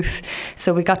onto the roof.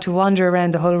 So we got to wander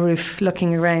around the whole roof,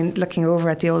 looking over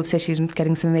at the old city and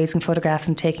getting some amazing photographs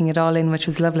and taking it all in, which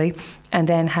was lovely. And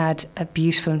then had a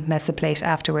beautiful mesa plate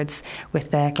afterwards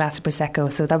with a glass of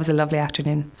Prosecco. So that was a lovely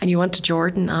afternoon. And you went to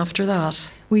Jordan after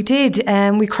that? We did.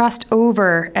 We crossed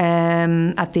over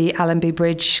at the Allenby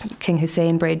Bridge, King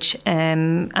Hussein Bridge,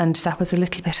 and that was a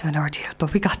little bit of an ordeal,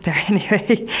 but we got there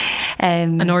anyway.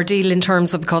 An ordeal in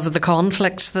terms of because of the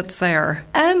conflict that's there?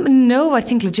 No, I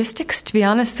think logistics, to be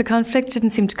honest. The conflict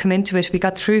didn't seem to come into it. We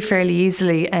got through fairly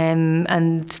easily, and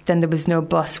then there was no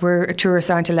bus.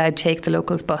 Tourists aren't allowed to take the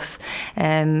locals' bus,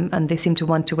 and they seem to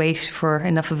want to wait for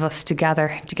enough of us to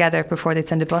gather together before they'd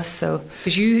send a bus. So,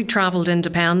 because you travelled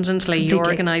independently, you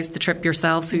organised the trip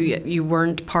yourself, so you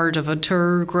weren't part of a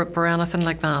tour group or anything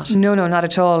like that? No, not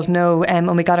at all, no.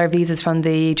 And we got our visas from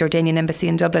the Jordanian embassy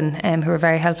in Dublin, who were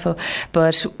very helpful.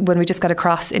 But when we just got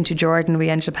across into Jordan, we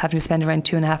ended up having to spend around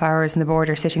 2.5 hours on the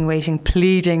border, sitting, waiting,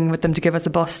 pleading with them to give us a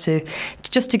bus to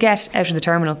get out of the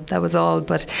terminal. That was all.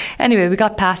 But anyway, we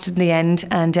got past it in the end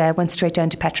and went straight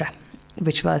down to Petra,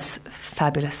 which was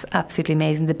fabulous, absolutely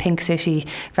amazing. The Pink City,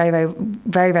 very, very,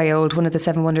 very, very old, one of the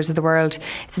 7 wonders of the world.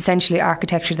 It's essentially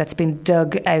architecture that's been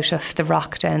dug out of the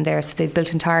rock down there. So they've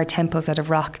built entire temples out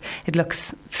of rock. It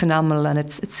looks phenomenal, and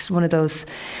it's one of those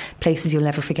places you'll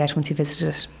never forget once you visit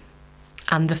it.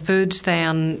 And the food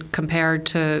then, compared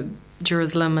to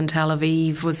Jerusalem and Tel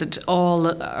Aviv, was it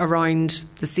all around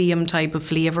the same type of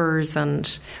flavours?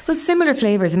 And well, similar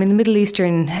flavours. I mean, the Middle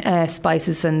Eastern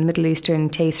spices and Middle Eastern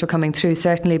tastes were coming through,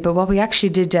 certainly. But what we actually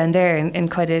did down there, in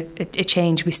quite a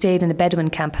change, we stayed in a Bedouin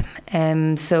camp.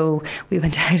 So we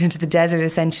went out into the desert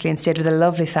essentially and stayed with a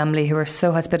lovely family who were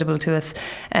so hospitable to us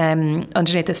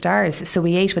underneath the stars. So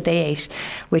we ate what they ate,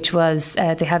 which was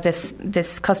they have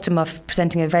this custom of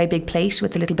presenting a very big plate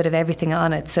with a little bit of everything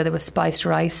on it. So there was spiced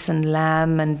rice and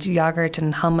lamb and yogurt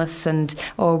and hummus and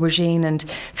aubergine and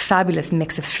fabulous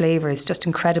mix of flavours, just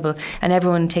incredible. And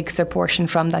everyone takes their portion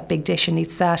from that big dish and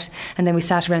eats that. And then we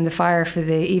sat around the fire for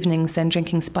the evenings then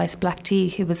drinking spiced black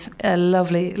tea. It was a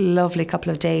lovely, lovely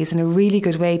couple of days and a really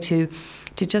good way to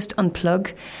just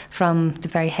unplug from the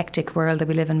very hectic world that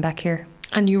we live in back here.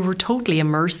 And you were totally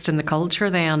immersed in the culture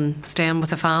then, staying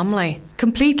with the family?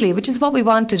 Completely, which is what we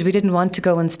wanted. We didn't want to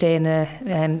go and stay in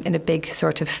a big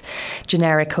sort of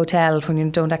generic hotel when you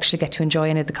don't actually get to enjoy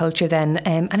any of the culture then.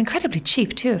 And incredibly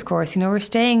cheap too, of course. You know, we're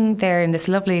staying there in this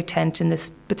lovely tent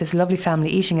with this lovely family,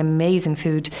 eating amazing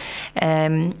food.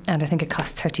 And I think it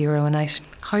cost €30 a night.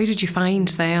 How did you find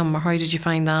them, or how did you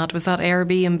find that? Was that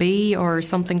Airbnb or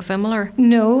something similar?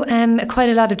 No, quite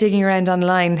a lot of digging around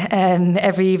online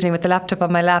every evening with the laptop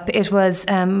on my lap. It was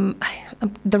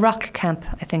the Rock Camp,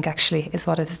 I think, actually, is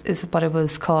what it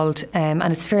was called. And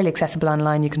it's fairly accessible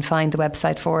online. You can find the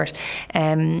website for it.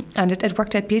 And it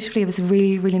worked out beautifully. It was a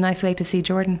really, really nice way to see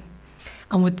Jordan.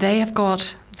 And would they have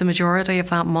got the majority of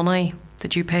that money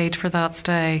that you paid for that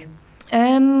stay?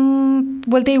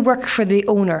 Well, they work for the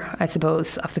owner, I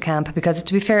suppose, of the camp, because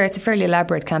to be fair, it's a fairly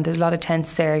elaborate camp. There's a lot of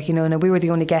tents there, you know, and we were the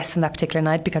only guests on that particular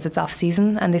night because it's off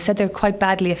season. And they said they're quite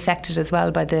badly affected as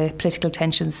well by the political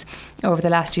tensions over the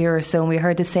last year or so. And we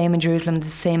heard the same in Jerusalem, the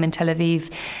same in Tel Aviv.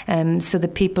 So the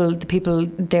people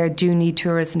there do need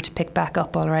tourism to pick back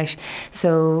up, all right.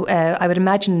 So I would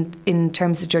imagine in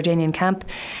terms of the Jordanian camp,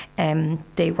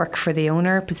 they work for the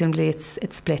owner. Presumably it's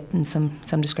split in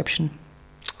some description.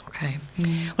 Okay.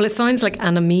 Well, it sounds like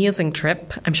an amazing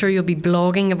trip. I'm sure you'll be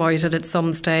blogging about it at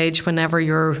some stage whenever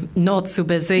you're not so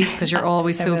busy, because you're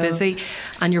always so busy.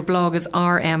 And your blog is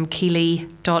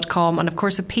rmkeely.com. And of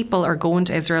course, if people are going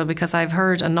to Israel, because I've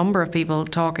heard a number of people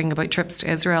talking about trips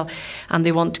to Israel and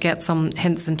they want to get some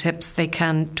hints and tips, they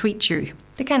can tweet you.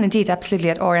 They can indeed, absolutely,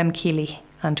 at rmkeely.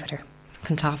 and Twitter.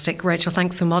 Fantastic. Rachel,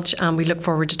 thanks so much, and we look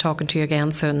forward to talking to you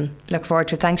again soon. Look forward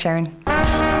to it. Thanks, Sharon.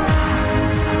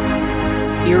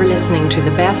 You're listening to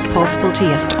The Best Possible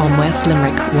Taste on West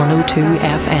Limerick 102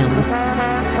 FM.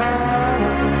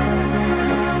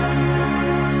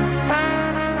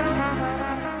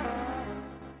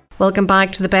 Welcome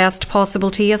back to The Best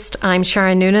Possible Taste. I'm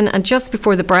Sharon Noonan, and just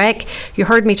before the break, you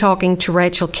heard me talking to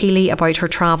Rachel Keeley about her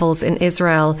travels in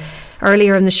Israel.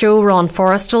 Earlier in the show, Ron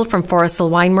Forrestal from Forrestal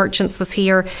Wine Merchants was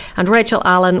here, and Rachel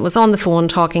Allen was on the phone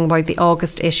talking about the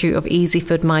August issue of Easy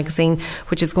Food magazine,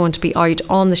 which is going to be out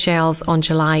on the shelves on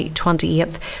July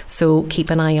 28th, so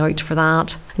keep an eye out for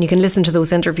that. And you can listen to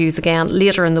those interviews again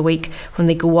later in the week when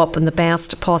they go up in the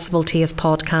Best Possible Taste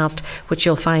podcast, which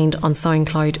you'll find on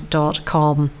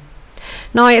soundcloud.com.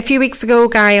 Now, a few weeks ago,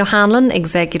 Gary O'Hanlon,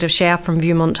 executive chef from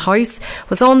Viewmont House,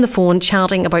 was on the phone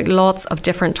chatting about lots of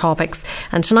different topics.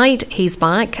 And tonight he's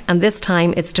back, and this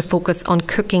time it's to focus on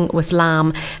cooking with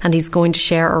lamb, and he's going to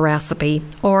share a recipe,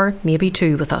 or maybe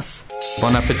two, with us.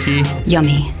 Bon appetit.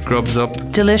 Yummy. Grubs up.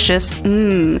 Delicious.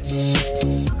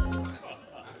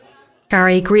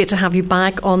 Gary, great to have you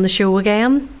back on the show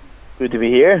again. Good to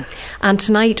be here. And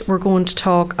tonight we're going to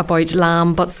talk about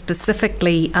lamb, but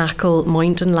specifically Achill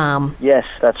Mountain lamb. Yes,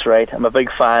 that's right. I'm a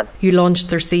big fan. You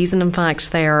launched their season, in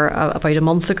fact, there about a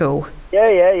month ago.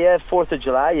 Yeah. 4th of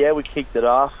July, yeah, we kicked it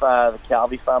off. The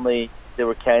Calvi family, they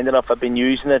were kind enough. I've been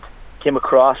using it, came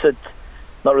across it,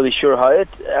 not really sure how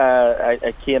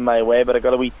it came my way, but I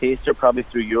got a wee taster probably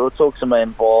through Eurotalks and my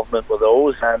involvement with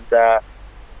those, and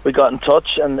we got in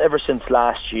touch, and ever since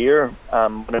last year,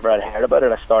 whenever I'd heard about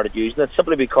it, I started using it,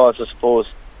 simply because I suppose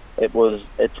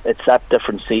it's that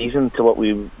different season to what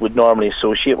we would normally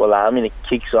associate with lamb. I mean, it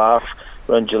kicks off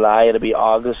around July, it'll be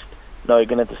August, now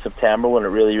going into September when it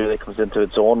really comes into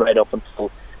its own, right up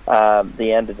until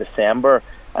the end of December.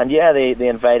 And yeah, they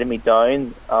invited me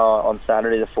down on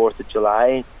Saturday the 4th of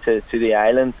July to the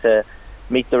island to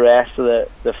meet the rest of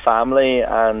the family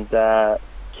and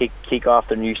kick off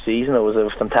their new season. It was a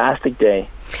fantastic day.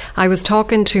 I was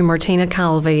talking to Martina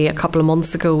Calvi a couple of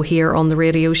months ago here on the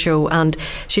radio show, and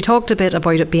she talked a bit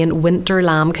about it being winter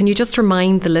lamb. Can you just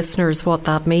remind the listeners what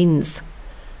that means?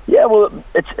 Yeah, well,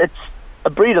 it's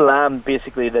a breed of lamb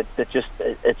basically that just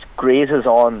it grazes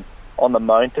on the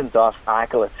mountains off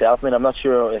Achill itself. I mean, I'm not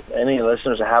sure if any of the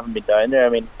listeners haven't been down there. I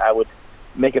mean, I would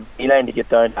make a beeline to get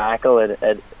down to Achill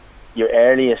at your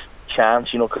earliest chance,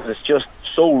 because it's just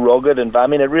so rugged. And I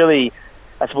mean, it really,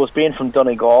 I suppose, being from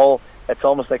Donegal, it's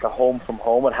almost like a home from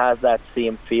home. It has that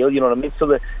same feel, you know what I mean?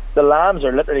 So the lambs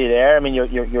are literally there. I mean,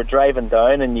 you're driving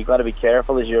down, and you've got to be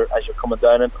careful as you're coming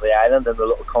down into the island and the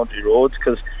little country roads,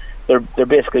 because they're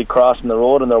basically crossing the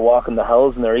road and they're walking the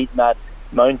hills and they're eating that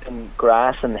mountain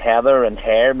grass and heather and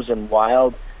herbs and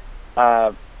wild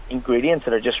ingredients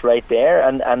that are just right there.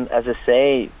 And as I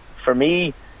say, for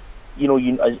me,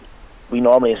 we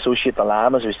normally associate the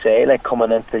lamb, as we say, like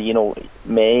coming into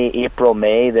April,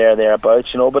 May,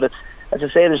 thereabouts, but it's, as I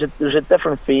say, there's a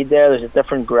different feed there, there's a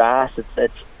different grass, it's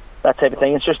that type of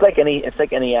thing. It's just like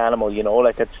any animal,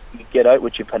 like it's, you get out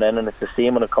what you put in, and it's the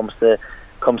same when it comes to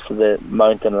the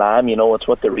mountain lamb. It's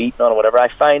what they're eating on or whatever. I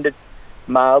find it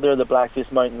milder, the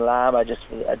black-faced mountain lamb.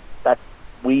 That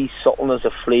wee subtleness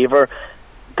of flavour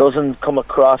doesn't come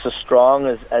across as strong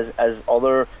as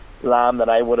other lamb that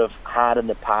I would have had in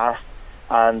the past.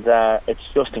 And it's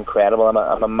just incredible.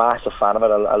 I'm a massive fan of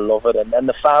it. I love it. And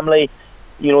the family,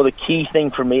 the key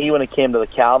thing for me when it came to the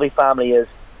Calvi family is,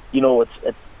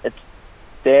 it's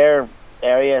their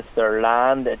area, it's their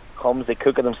land. They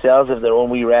cook it themselves. They have their own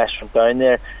wee restaurant down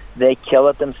there. They kill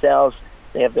it themselves.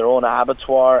 They have their own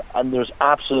abattoir, and there's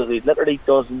literally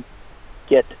doesn't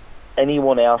get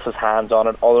anyone else's hands on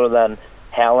it other than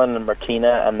Helen and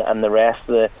Martina and the rest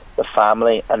of the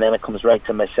family, and then it comes right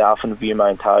to myself in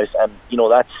Viewmont House, and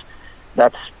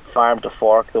that's farm to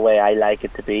fork the way I like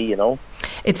it to be.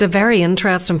 It's a very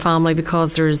interesting family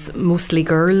because there's mostly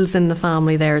girls in the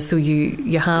family there, so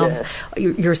you have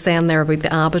you're saying there about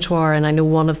the abattoir, and I know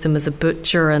one of them is a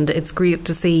butcher, and it's great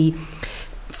to see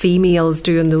females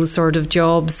doing those sort of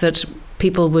jobs that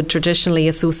people would traditionally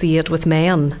associate with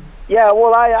men. Yeah,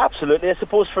 well, I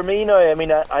suppose for me now, I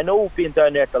mean, I know being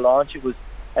down there at the launch, it was,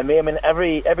 I mean,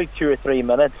 every 2 or 3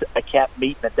 minutes, I kept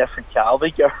meeting a different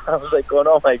Calvi girl. I was like going,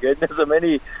 oh my goodness, how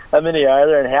many are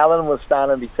there? And Helen was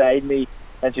standing beside me,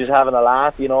 and she was having a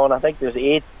laugh, and I think there's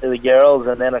 8 of the girls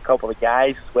and then a couple of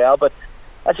guys as well. But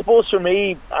I suppose for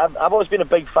me, I've always been a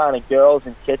big fan of girls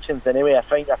in kitchens anyway. I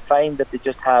find that they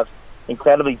just have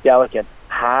incredibly delicate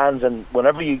hands, and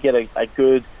whenever you get a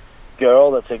good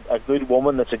girl that's a good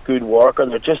woman, that's a good worker.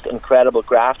 They're just incredible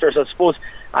grafters. I suppose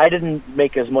I didn't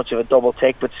make as much of a double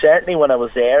take, but certainly when I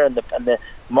was there and the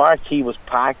marquee was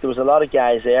packed, there was a lot of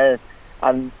guys there,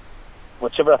 and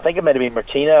whichever, I think it might have been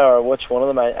Martina or which one of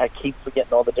them, I keep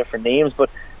forgetting all the different names, but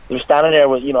they were standing there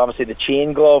with, obviously the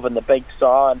chain glove and the big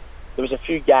saw, and there was a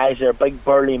few guys there, big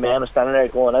burly men, standing there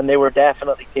going, and they were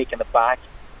definitely taken aback.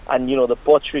 And the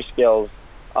butchery skills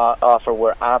offer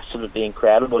were absolutely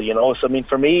incredible. So I mean,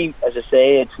 for me, as I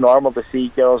say, it's normal to see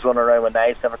girls running around with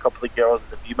knives. I have a couple of girls in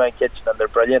the Viewmount kitchen, and they're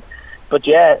brilliant. But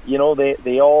yeah,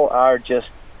 they all are just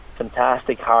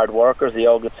fantastic hard workers. They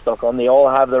all get stuck on. They all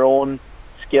have their own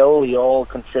skill. They all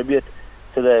contribute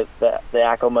to the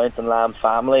Ackle and Lamb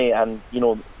family. And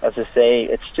as I say,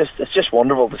 it's just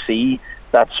wonderful to see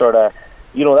that sort of.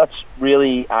 That's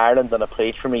really Ireland on a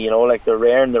plate for me. Like, they're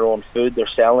rearing their own food, they're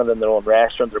selling it in their own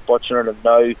restaurant, they're butchering it, and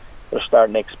now they're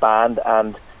starting to expand.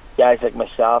 And guys like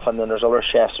myself, and then there's other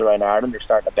chefs around Ireland, they're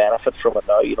starting to benefit from it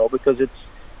now. Because it's,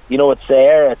 it's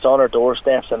there, it's on our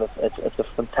doorsteps, and it's a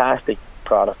fantastic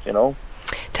product.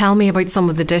 Tell me about some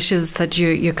of the dishes that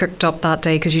you cooked up that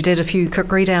day, because you did a few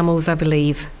cookery demos, I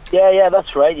believe. Yeah,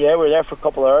 that's right. Yeah, we were there for a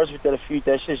couple of hours. We did a few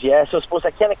dishes. Yeah, so I suppose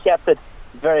I kind of kept it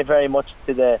very, very much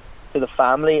to the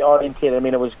family orientated. I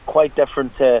mean, it was quite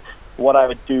different to what I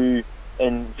would do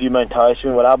in Viewmount House. I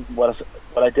mean,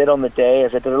 what I did on the day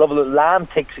is I did a lovely lamb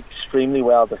takes extremely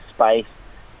well to spice.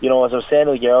 As I was saying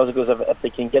to the girls, it goes, if they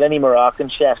can get any Moroccan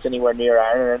chefs anywhere near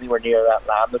Ireland, anywhere near that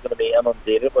lamb, they're going to be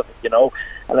inundated with it.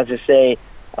 And as I say,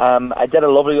 I did a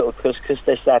lovely little couscous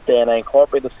dish that day, and I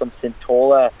incorporated some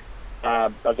Centola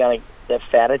organic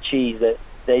feta cheese. That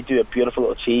they do a beautiful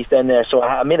little cheese down there. So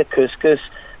I made a couscous.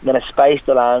 Then I spiced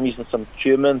the lamb using some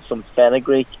cumin, some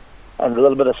fenugreek, and a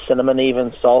little bit of cinnamon,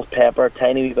 even salt, pepper, a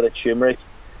tiny wee bit of turmeric.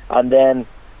 And then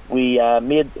we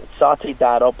sauteed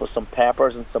that up with some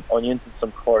peppers and some onions and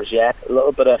some courgette, a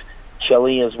little bit of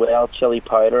chili as well, chili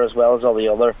powder, as well as all the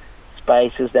other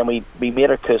spices. Then we made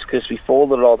our couscous, we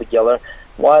folded it all together.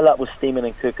 While that was steaming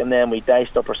and cooking, then we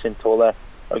diced up our Centola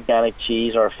organic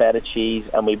cheese, or feta cheese,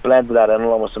 and we blended that in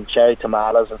along with some cherry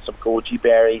tomatoes and some goji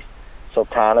berries,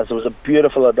 sultanas. It was a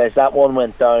beautiful dish. That one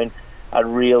went down a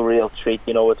real treat.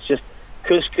 It's just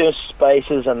couscous,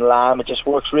 spices, and lamb. It just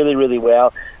works really, really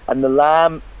well. And the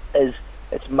lamb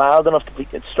it's mild enough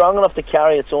it's strong enough to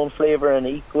carry its own flavour, and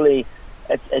equally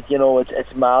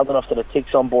it's mild enough that it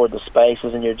takes on board the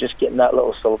spices, and you're just getting that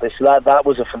little salty. So that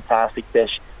was a fantastic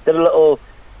dish. Did a little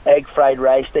egg fried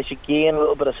rice dish again, a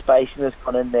little bit of spiciness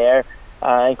gone in there.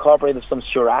 Incorporated some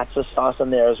sriracha sauce in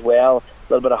there as well,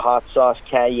 a little bit of hot sauce,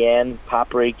 cayenne,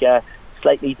 paprika,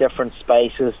 slightly different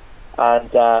spices,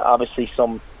 and obviously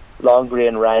some long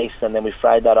grain rice, and then we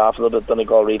fried that off a little bit of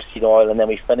Donegal rapeseed oil, and then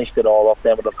we finished it all up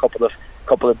then with a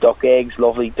couple of duck eggs,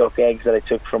 lovely duck eggs that I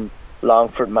took from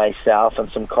Longford myself,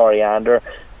 and some coriander.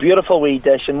 Beautiful wee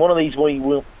dish, and one of these wee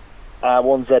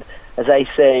ones that, as I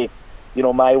say,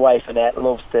 my wife Annette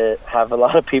loves to have a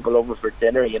lot of people over for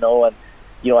dinner, and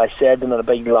I served them in a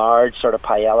big, large sort of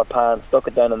paella pan, stuck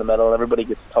it down in the middle, and everybody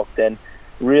gets tucked in.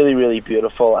 Really, really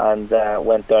beautiful, and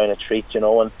went down a treat,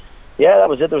 and yeah, that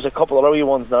was it. There was a couple of other wee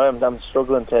ones now. I'm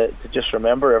struggling to just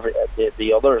remember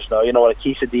the others now. A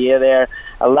quesadilla there,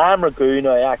 a lamb ragu.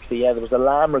 Now, actually, there was a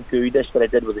lamb ragu dish that I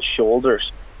did with the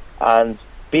shoulders, and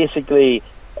basically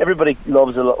everybody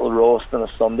loves a little roast on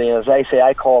a Sunday. And as I say,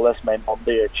 I call this my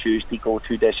Monday or Tuesday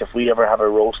go-to dish if we ever have a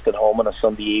roast at home on a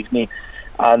Sunday evening,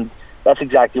 and that's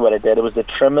exactly what I did. It was the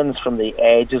trimmings from the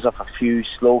edges of a few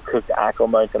slow-cooked Ackle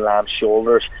Mountain lamb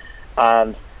shoulders,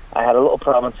 and I had a little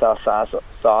Provençal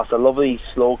sauce, a lovely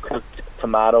slow-cooked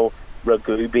tomato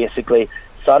ragu, basically.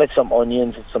 Sauteed some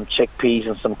onions and some chickpeas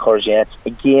and some courgettes,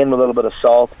 again with a little bit of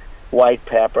salt, white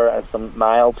pepper, and some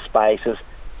mild spices,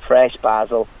 fresh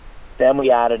basil. Then we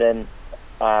added in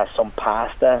some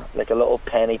pasta, like a little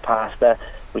penny pasta.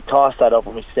 We tossed that up,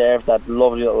 and we served that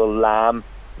lovely little lamb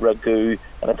ragu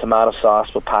and a tomato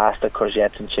sauce with pasta,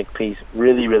 courgettes, and chickpeas.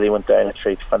 Really, really went down a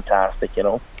treat. Fantastic,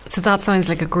 So that sounds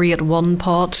like a great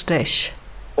one-pot dish.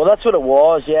 Well, that's what it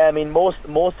was. Yeah, I mean,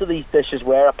 most of these dishes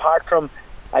were, apart from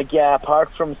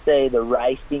say the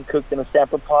rice being cooked in a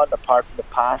separate pot, apart from the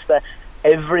pasta,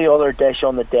 every other dish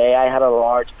on the day, I had a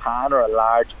large pan or a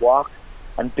large wok,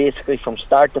 and basically from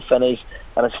start to finish.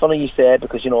 And it's funny you said,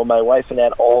 because my wife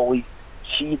Annette always,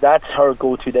 that's her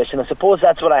go-to dish, and I suppose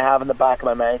that's what I have in the back of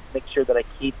my mind, to make sure that I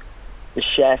keep the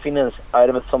chefiness out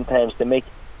of it sometimes, to make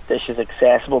dishes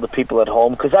accessible to people at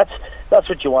home, because that's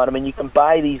what you want. I mean, you can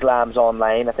buy these lambs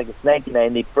online. I think it's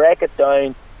 $99. They break it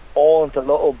down all into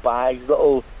little bags,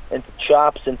 into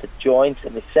chops, into joints,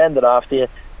 and they send it off to you.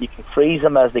 You can freeze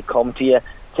them as they come to you,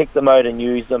 take them out and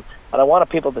use them. And I wanted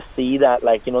people to see that,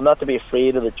 like, you know, not to be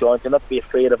afraid of the joints and not to be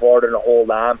afraid of ordering a whole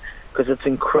lamb, because it's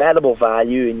incredible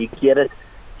value and you get it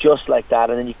just like that,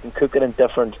 and then you can cook it in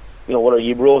different, you know, whether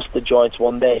you roast the joints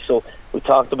one day. So we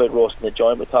talked about roasting the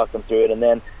joint, we talked them through it, and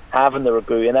then having the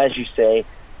ragu. And as you say,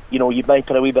 you know, you might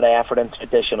put a wee bit of effort into a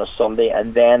dish on a Sunday,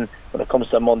 and then when it comes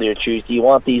to Monday or Tuesday, you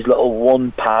want these little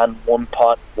one pan, one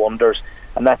pot wonders,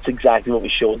 and that's exactly what we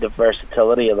showed, the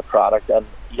versatility of the product. And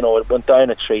you know, it went down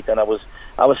a treat, and I was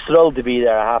thrilled to be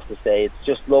there. I have to say, it's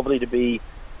just lovely to be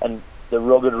in the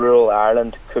rugged rural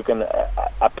Ireland cooking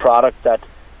a product that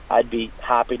I'd be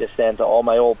happy to send to all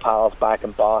my old pals back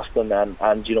in Boston,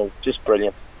 and you know, just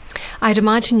brilliant. I'd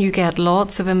imagine you get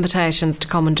lots of invitations to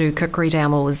come and do cookery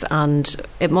demos, and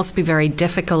it must be very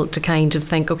difficult to kind of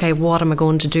think, okay, what am I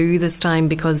going to do this time,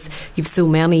 because you've so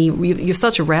many, you've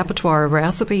such a repertoire of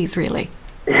recipes, really.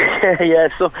 Yeah,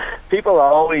 so people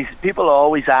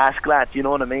always ask that, you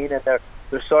know what I mean, and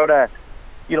they're sort of,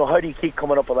 you know, how do you keep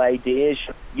coming up with ideas?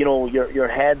 You know, your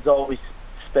head's always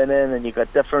spinning, and you've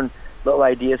got different little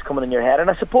ideas coming in your head. And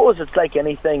I suppose it's like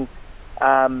anything.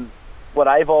 What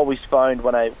I've always found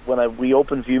when we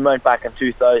opened Viewmount back in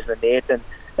 2008, and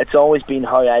it's always been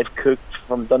how I've cooked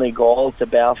from Donegal to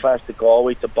Belfast to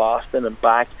Galway to Boston and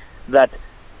back, that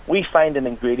we find an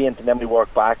ingredient and then we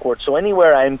work backwards. So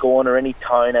anywhere I'm going, or any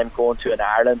town I'm going to in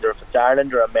Ireland, or if it's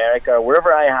Ireland or America or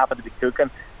wherever I happen to be cooking,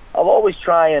 I'll always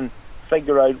try and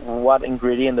figure out what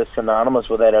ingredient is synonymous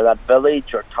with either that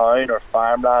village or town or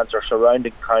farmlands or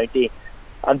surrounding county,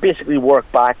 and basically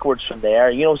work backwards from there.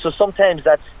 You know, so sometimes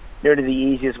that's nearly the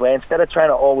easiest way. Instead of trying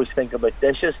to always think about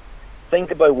dishes,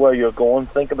 think about where you're going,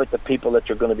 think about the people that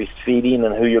you're going to be feeding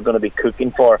and who you're going to be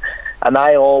cooking for. And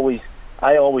I always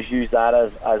use that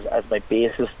as my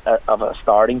basis of a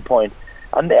starting point.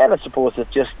 And then I suppose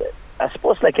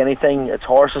like anything, it's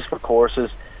horses for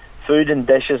courses. Food and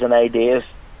dishes and ideas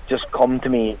just come to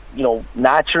me, you know,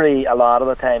 naturally a lot of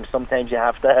the time. Sometimes you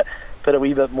have to put a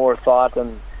wee bit more thought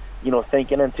and, you know,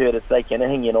 thinking into it. It's like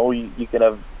anything, you know, you can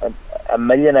have a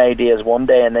million ideas one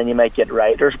day, and then you might get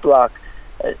writer's block,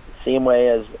 same way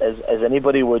as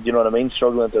anybody would, you know what I mean,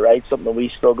 struggling to write something. We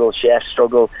struggle, chefs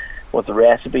struggle with the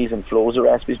recipes and flows of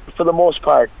recipes, but for the most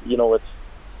part, you know, it's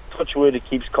touch wood, it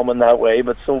keeps coming that way.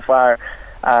 But so far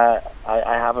I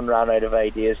haven't ran out of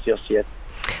ideas just yet.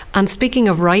 And speaking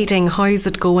of writing, how's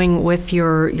it going with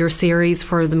your series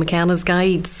for the McKenna's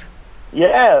Guides?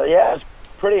 Yeah, it's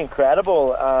pretty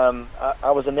incredible.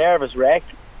 I was a nervous wreck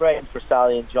writing for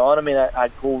Sally and John. I mean,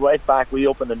 I'd go right back. We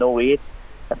opened in 08.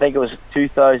 I think it was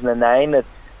 2009. That,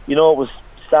 you know, it was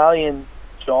Sally and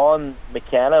John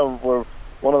McKenna were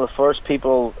one of the first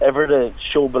people ever to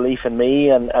show belief in me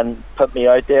and put me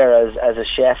out there as a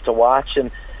chef to watch.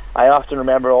 And I often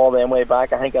remember all them way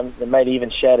back. I think I might even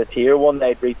shed a tear one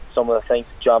night reading some of the things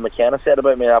John McKenna said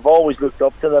about me. I've always looked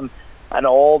up to them and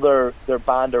all their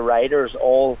band of writers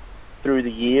all through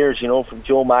the years, you know, from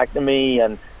Joe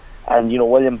McNamee and you know,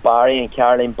 William Barry and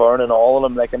Caroline Byrne and all of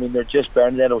them. Like, I mean, they're just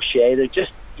Bernadette O'Shea. They're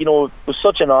just, you know, it was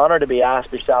such an honour to be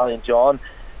asked by Sally and John.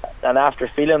 And after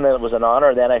feeling that it was an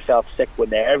honour, then I felt sick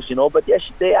with nerves, you know. But yes,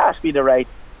 they asked me to write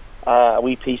a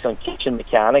wee piece on kitchen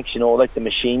mechanics, you know, like the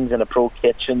machines in a pro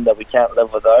kitchen that we can't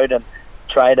live without, and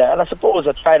I suppose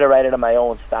I try to write it in my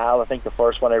own style. I think the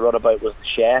first one I wrote about was the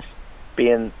chef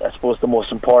being, I suppose, the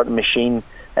most important machine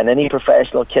in any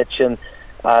professional kitchen.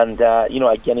 And you know,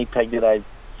 I guinea pigged it. I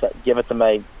give it to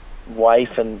my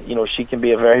wife, and you know, she can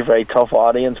be a very, very tough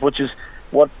audience, which is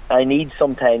what I need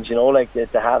sometimes, you know, like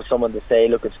to have someone to say,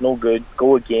 look, it's no good,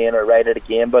 go again or write it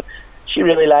again. But she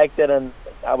really liked it, and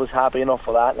I was happy enough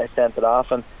for that, and I sent it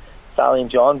off. And Sally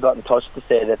and John got in touch to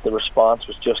say that the response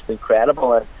was just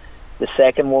incredible. And the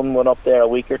second one went up there a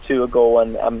week or two ago,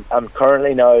 and I'm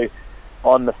currently now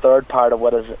on the third part of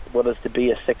what is to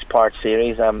be a 6-part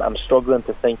series. I'm struggling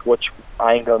to think which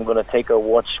angle I'm going to take or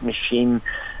which machine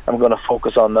I'm going to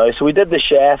focus on now. So we did the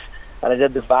chef, and I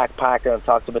did the backpacker, and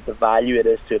talked about the value it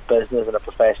is to a business and a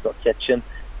professional kitchen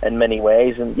in many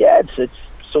ways. And yeah, it's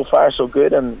so far so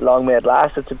good, and long may it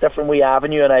last. It's a different wee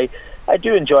avenue, and I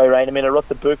do enjoy writing. I mean, I wrote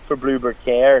the book for Bluebird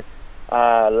Care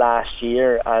last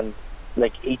year, and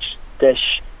like each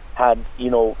dish had, you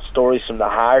know, stories from the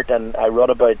heart, and I wrote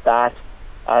about that.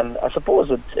 And I suppose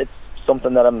it's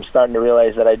something that I'm starting to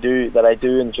realise that I do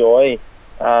enjoy,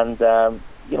 and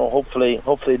you know, hopefully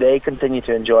they continue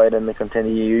to enjoy it and they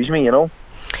continue to use me, you know.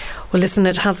 Well, listen,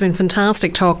 it has been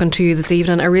fantastic talking to you this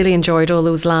evening. I really enjoyed all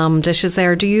those lamb dishes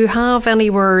there. Do you have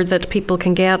anywhere that people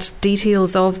can get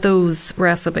details of those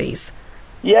recipes?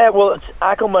 Yeah, well, it's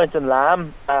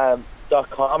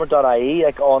acklemountainlamb.com or .ie,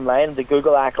 like online. The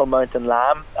Google Ackle Mountain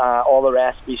Lamb. All the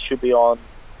recipes should be on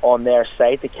on their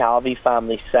site, the Calvi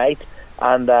family site,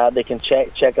 and they can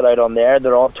check it out on there.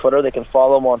 They're on Twitter. They can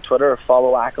follow them on Twitter, or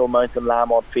follow Achill Mountain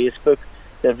Lamb on Facebook.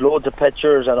 They've loads of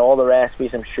pictures, and all the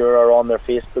recipes, I'm sure, are on their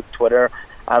Facebook, Twitter,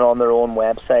 and on their own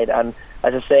website. And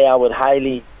as I say, I would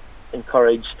highly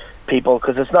encourage people,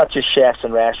 because it's not just chefs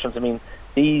and restaurants. I mean,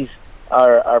 these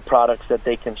are products that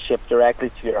they can ship directly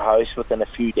to your house within a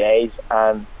few days,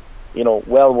 and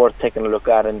well worth taking a look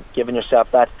at and giving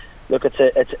yourself that look.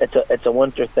 It's a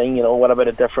winter thing. What about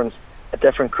a different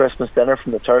Christmas dinner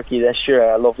from the turkey this year?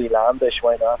 A lovely lamb dish.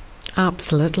 Why not?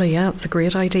 Absolutely, yeah, it's a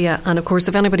great idea. And of course,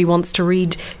 if anybody wants to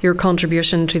read your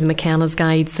contribution to the McKenna's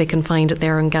Guides, they can find it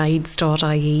there on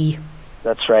guides.ie.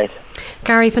 That's right.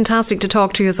 Gary, fantastic to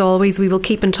talk to you as always. We will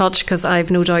keep in touch, because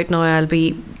I've no doubt now I'll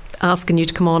be asking you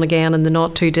to come on again in the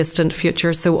not too distant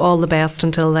future, so all the best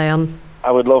until then.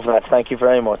 I would love that. Thank you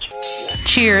very much.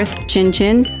 Cheers. Chin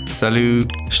chin. Salut.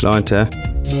 Sláinte.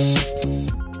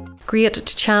 Great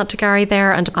to chat to Gary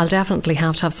there, and I'll definitely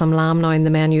have to have some lamb now in the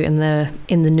menu in the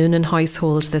Noonan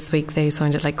household this week. They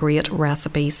sounded like great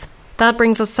recipes. That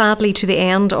brings us sadly to the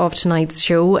end of tonight's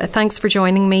show. Thanks for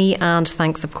joining me, and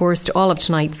thanks of course to all of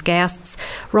tonight's guests: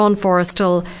 Ron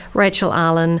Forrestal, Rachel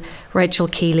Allen, Rachel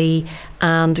Keeley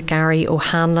and Gary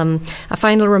O'Hanlon. A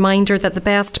final reminder that the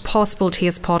Best Possible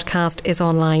Taste podcast is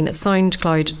online at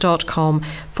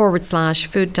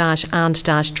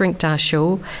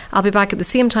soundcloud.com/food-and-drink-show. I'll be back at the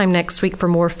same time next week for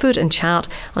more food and chat.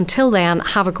 Until then,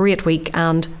 have a great week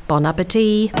and bon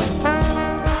appétit.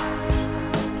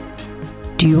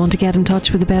 Do you want to get in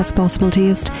touch with the Best Possible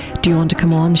Taste? Do you want to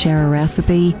come on, share a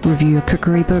recipe, review a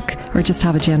cookery book, or just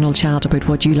have a general chat about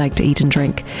what you like to eat and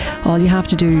drink? All you have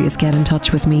to do is get in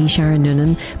touch with me, Sharon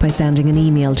Noonan, by sending an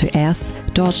email to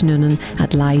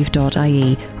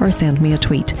s.noonan@live.ie or send me a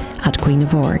tweet @Queen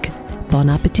of Org. Bon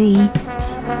appétit!